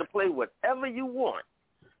director to play whatever you want.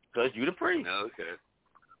 Because you the priest. Okay.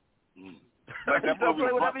 Like that movie,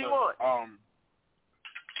 play whatever you want.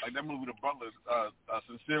 Like that movie, The Butler,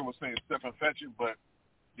 Sincere was saying Stephen Fetch it, but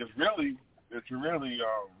it's really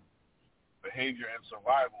behavior and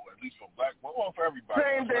survival, at least for black, well, for everybody.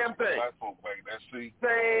 Same damn thing. Black folk, like that scene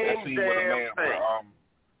damn with a man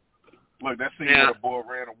where, that scene where the boy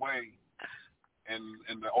ran away, and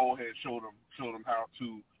the old head showed him how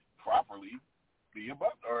to properly be a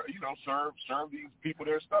butler, or serve these people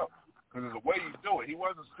their stuff. Because there's a way you do it. He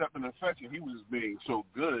wasn't stepping and fetching. He was just being so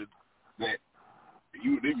good that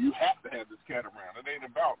you have to have this cat around. It ain't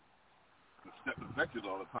about the step and fetches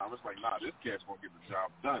all the time. It's like, nah, this cat's gonna get the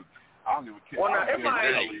job done. I don't give a care. Well, now, I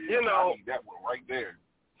need that one right there.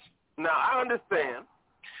 Now I understand.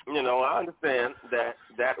 I understand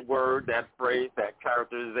that word, that phrase, that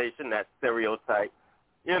characterization, that stereotype.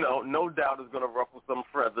 No doubt is going to ruffle some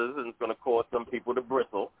feathers and it's going to cause some people to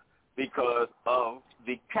bristle because of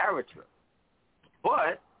the character.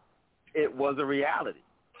 But it was a reality.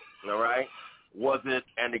 All right. Was it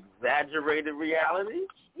an exaggerated reality?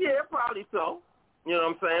 Yeah, probably so. You know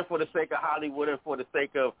what I'm saying? For the sake of Hollywood and for the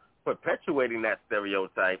sake of perpetuating that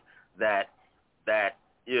stereotype that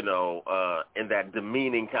in that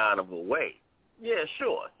demeaning kind of a way. Yeah,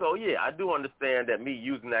 sure. So, yeah, I do understand that me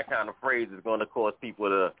using that kind of phrase is going to cause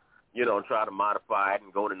people you know, and try to modify it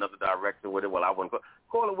and go in another direction with it. Well, I wouldn't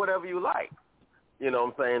call it whatever you like. You know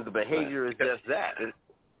what I'm saying? The behavior is just that.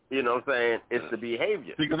 You know what I'm saying? It's the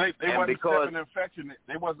behavior. Because they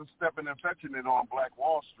wasn't stepping and fetching it on Black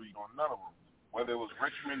Wall Street on none of them. Whether it was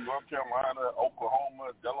Richmond, North Carolina,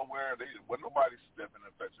 Oklahoma, Delaware, nobody stepping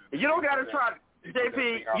and fetching it. You don't got to try,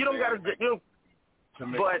 JP. You don't got to.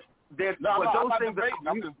 But there's those things.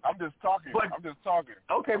 I'm just talking.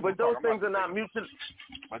 Okay, but those things are not mutual.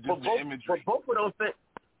 But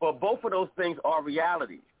both of those things are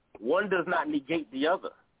realities. One does not negate the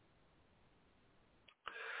other.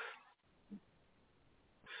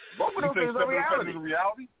 Both of those things are reality.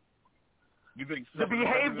 You think the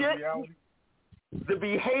behavior? The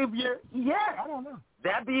behavior, yes. I don't know.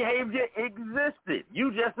 That behavior existed.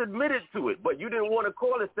 You just admitted to it, but you didn't want to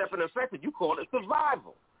call it stepping and fetching. You called it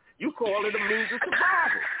survival. You call it a means of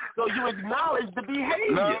survival. So you acknowledge the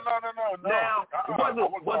behavior. No. Now,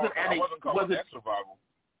 wasn't that survival?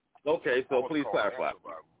 Okay, so please clarify.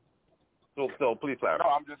 So please clarify. No,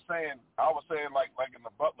 I'm just saying. I was saying like in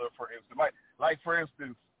the Butler, for instance, like for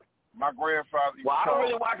instance, my grandfather. Well, I don't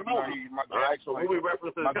really watch movies. So movie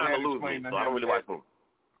references kind of lose me. So I don't really watch movies.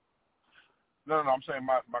 No, I'm saying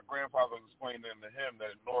my grandfather was explaining to him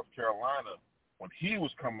that in North Carolina, when he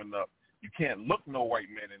was coming up, you can't look no white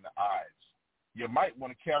man in the eyes. You might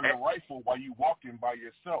want to carry a rifle while you walking by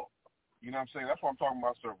yourself. You know what I'm saying? That's what I'm talking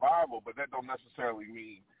about, survival, but that don't necessarily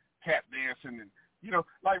mean tap dancing and, you know,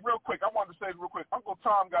 like real quick, I wanted to say real quick, Uncle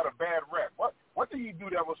Tom got a bad rap. What did he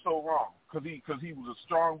do that was so wrong? Because he was a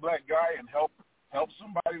strong black guy and helped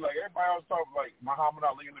somebody. Like everybody else talking like Muhammad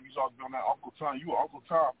Ali and them, he's always doing that Uncle Tom. You were Uncle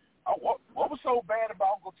Tom. What was so bad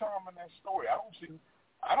about Uncle Tom in that story? I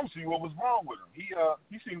don't see what was wrong with him. He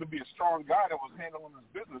seemed to be a strong guy that was handling his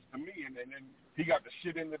business to me, and then he got the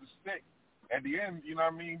shit into the stick at the end. You know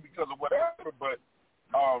what I mean? Because of whatever, but.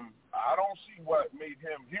 I don't see what made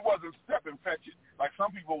him. He wasn't stepping fetching. Like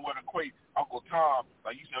some people would equate Uncle Tom.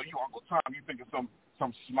 Like you say, you Uncle Tom. You think of some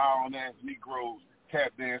smiling ass Negroes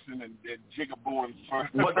tap dancing and jigaboing.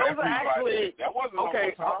 But those are actually that wasn't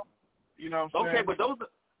Uncle Tom. You know what I'm saying? Okay,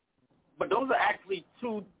 but those are actually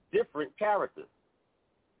two different characters.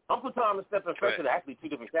 Uncle Tom and Step and Fetching are actually two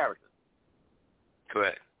different characters.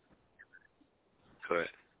 Correct.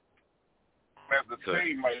 As the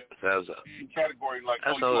same like category like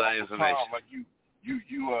that's all that information. Tom, like you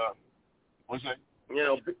what's that? You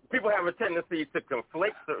know, people have a tendency to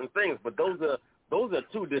conflate certain things, but those are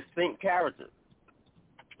two distinct characters.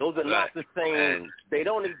 Those are not the same. And they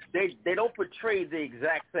don't portray the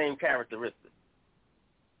exact same characteristics.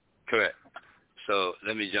 Correct. So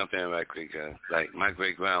let me jump in right quick. Like my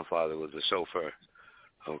great grandfather was a chauffeur.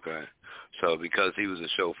 Okay, so because he was a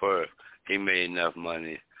chauffeur, he made enough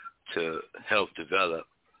money to help develop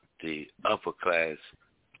the upper class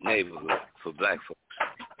neighborhood for black folks.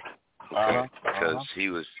 Okay, because he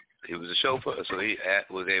was a chauffeur, so he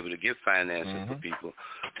was able to get financing for people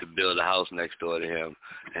to build a house next door to him,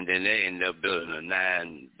 and then they ended up building a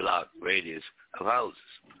 9-block radius of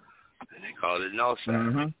houses, and they called it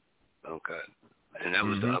Northside. Okay, and that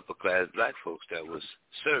was the upper class black folks that was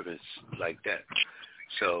servants like that.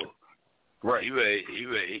 So. Right. He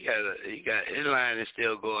got his line is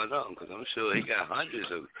still going on because I'm sure he got hundreds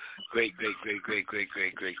of great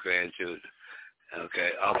grandchildren.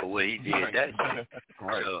 Okay, off of what he did that year.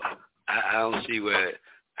 Right. So I don't see where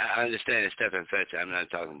I understand step and fetch. I'm not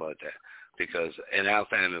talking about that because in our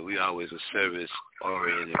family we always were service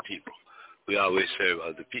oriented people. We always serve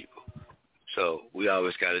other people. So we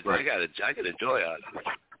always got to. I get a joy out of it.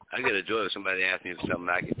 I get a joy if somebody asks me for something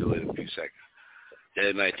I can do it in a few seconds.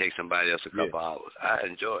 That might take somebody else a couple hours. I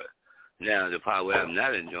enjoy it. Now, the part where I'm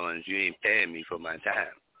not enjoying is you ain't paying me for my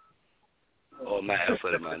time or my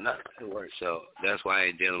effort or my nothing. So that's why I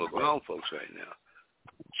ain't dealing with grown folks right now.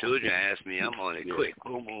 Children ask me, I'm on it quick.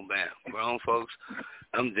 Boom, boom, bam. Grown folks,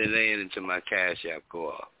 I'm delaying until my cash app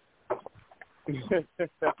go off.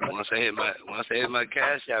 Once I hit my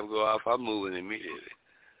cash app go off, I'm moving immediately.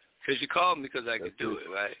 Because you called me because I could do it,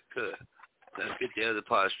 right? Good. Let's get the other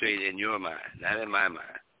part straight in your mind, not in my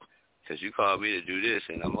mind. Because you called me to do this,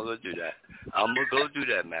 and I'm going to go do that. I'm going to go do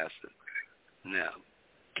that, master. Now,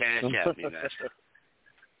 cash out me, master.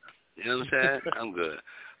 You know what I'm saying? I'm good.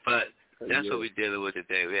 But that's what we're dealing with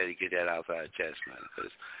today. We had to get that off our chest, man,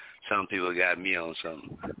 because some people got me on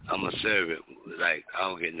something. I'm a servant. Like, I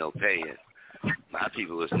don't get no pay. My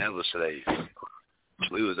people was never slaves.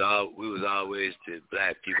 We was always the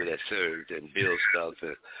black people that served and built stuff,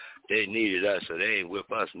 and they needed us, so they ain't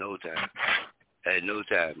whip us no time. At no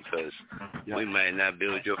time, because we might not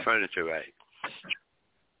build your furniture right.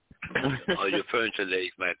 Or your furniture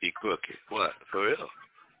legs might be crooked. What? For real?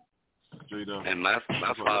 And my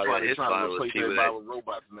father, his father was people that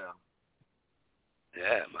robots now.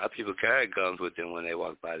 Yeah, my people carry guns with them when they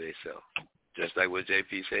walk by themselves, just like what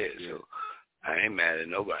JP said. Yeah. So I ain't mad at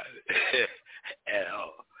nobody at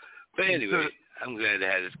all. But anyway, I'm glad to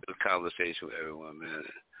have this good conversation with everyone, man.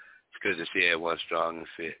 It's good to see everyone strong and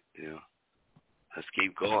fit, you know. Let's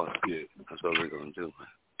keep going. Yeah. That's what we're going to do, man.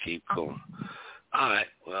 Keep going. All right,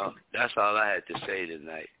 well, that's all I had to say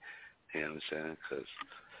tonight, you know what I'm saying, because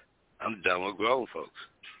I'm done with grown folks,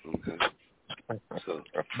 okay? So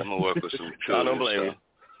I'm going to work with some children. I don't blame you.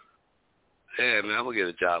 Yeah, man, I'm going to get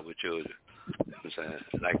a job with children, you know what I'm saying,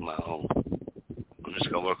 like my own. I'm just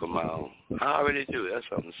going to work on my own. I already do. That's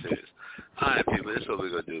something serious. All right, people, this is what we're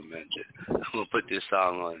going to do, man. I'm going to put this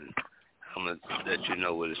song on. I'm going to let you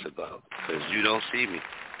know what it's about, because you don't see me.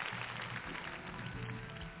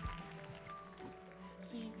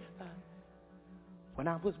 When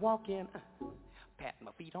I was walking, patting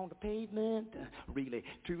my feet on the pavement, really,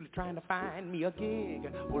 truly trying to find me a gig.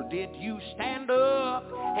 Well, did you stand up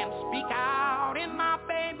and speak out in my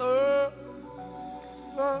favor?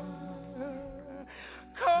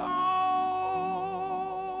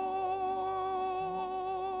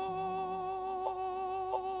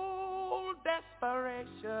 Cold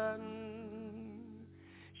desperation,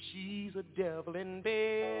 she's a devil in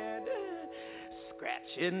bed.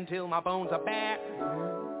 Scratching till my bones are back.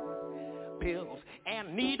 Pills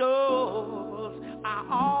and needles are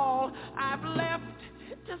all I've left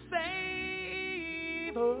to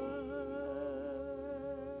save her.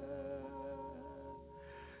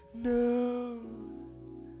 No,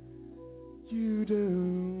 you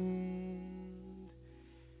don't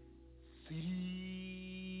see.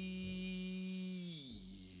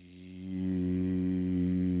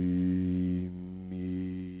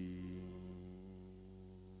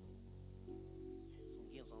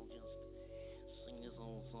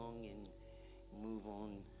 Move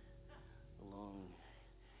on along.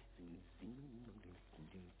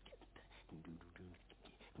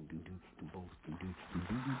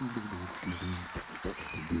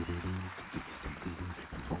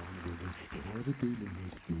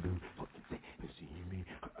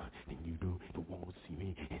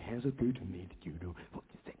 It has a good to me that you don't want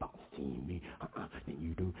to say about seeing me. Then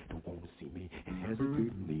you don't want to see me. It has a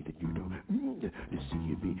good to me that you don't see me.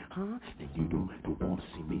 Then you don't want to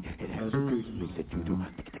see me. It has a good to me that you don't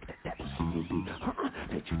see me.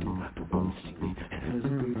 That you don't want to see me. It has a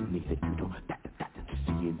good to me that you don't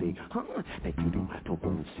see me. That you don't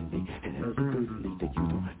want to see me. It has a good to me that you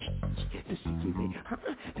don't see me.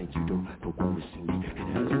 That you don't want to see me.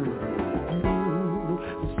 It has a good to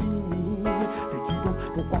me that you don't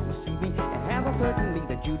want to see me. It has a good to me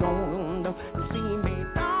that you don't see me.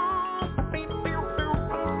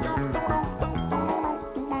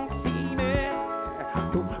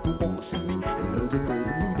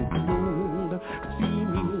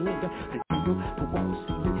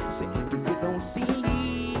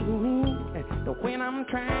 When I'm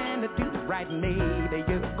trying to do right, maybe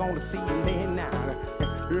you're gonna see me now.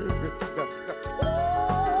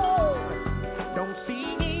 Don't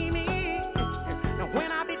see me. Now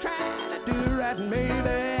when I be trying to do right,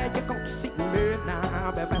 maybe you're gonna see me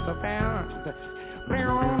now. That's a fact.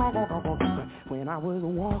 When I was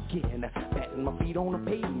walking, patting my feet on the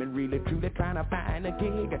pavement, really truly trying to find a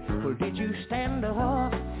gig. Well, did you stand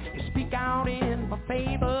up and speak out in my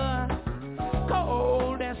favor?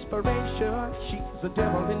 Cold desperation, she's a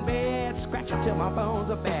devil in bed, scratching till my bones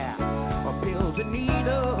are bare. Pills and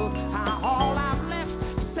needles are all I've left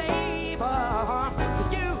to save her.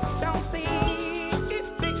 You don't see it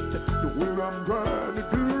fixed the way I'm trying to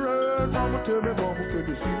do it. Mama, tell me, mama, can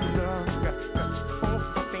you see me now?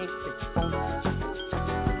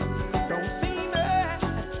 Don't see me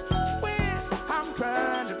when I'm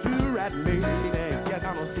trying to do right, lady. You're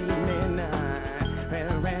gonna see me now.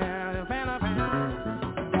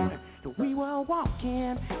 We were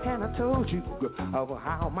walking and I told you of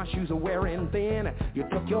how my shoes are wearing thin. You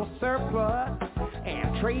took your surplus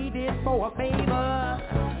and traded for a favor.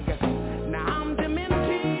 Now I'm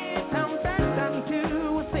demented, I'm turned to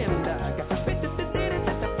a cinder.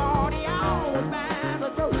 40 hours by the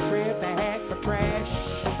grocery bag for trash.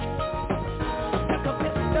 Took a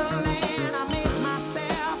pistol and I made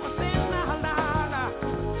myself a sinner.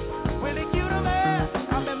 With the universe,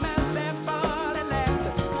 I've been merciful and left.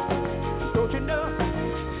 Don't you know,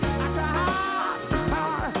 I try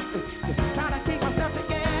hard, trying to keep myself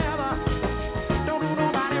together. Don't do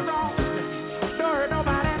nobody wrong, don't hurt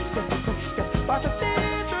nobody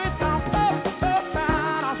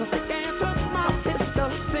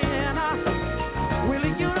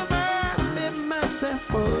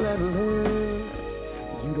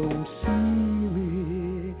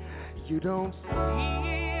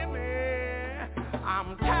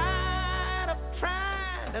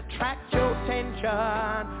and attract your attention.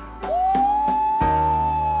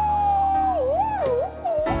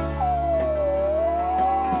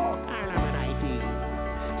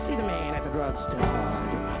 See the man at the drugstore.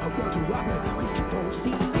 I'm going to rob it when you don't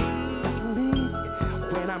see me.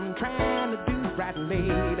 When I'm trying to do right,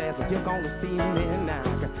 ladies, you're gonna see me now.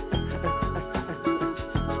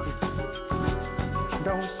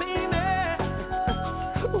 Don't see me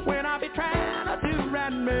when I be trying to do right,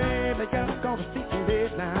 baby, you're gonna see me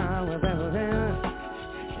now.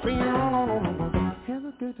 Bring it on. Have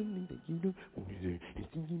a good thing that you do.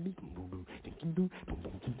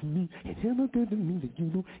 And have a good thing that you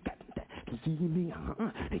do. Got that to see me,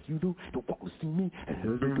 that you don't want to see me. And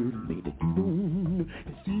have a good thing that you don't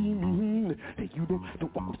see me, that you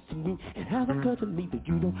don't want to see me. And have a good thing that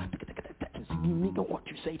you don't see me. Don't want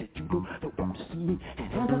you say that you don't want to see me.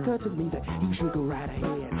 And have a good thing that you should go right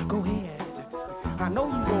ahead. Go ahead. I know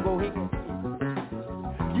you gonna go ahead.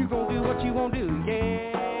 You gonna do what you gonna do,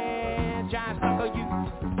 yeah. Giant sucker, you.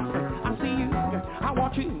 I see you. I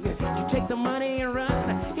want you. You take the money and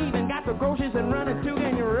run. Even got the groceries and running too.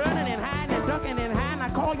 And you're running and hiding and ducking and hiding. I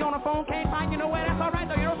call you on the phone, can't find you nowhere. That's all right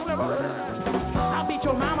though. You know something. I'll beat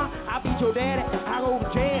your mama. I'll beat your daddy. I'll go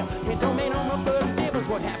to jail. It don't make no more difference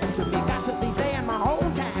what happened to me. Got to be there in my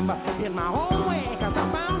own time, in my own way. Cause I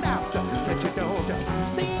found out that you don't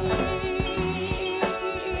see.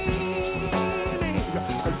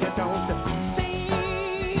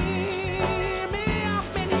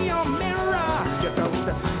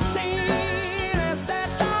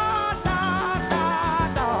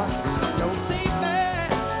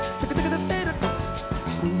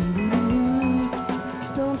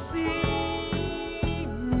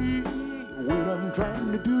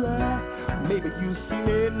 Maybe you see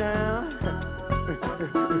me now.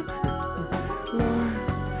 Lord,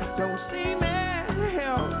 don't see me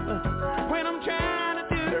when I'm trying to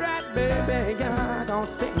do right, baby. God, don't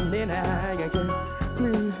see me now.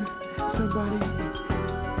 Please, somebody,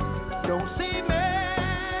 don't see me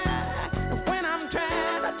when I'm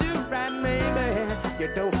trying to do right, baby. You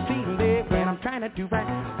don't see me when I'm trying to do right.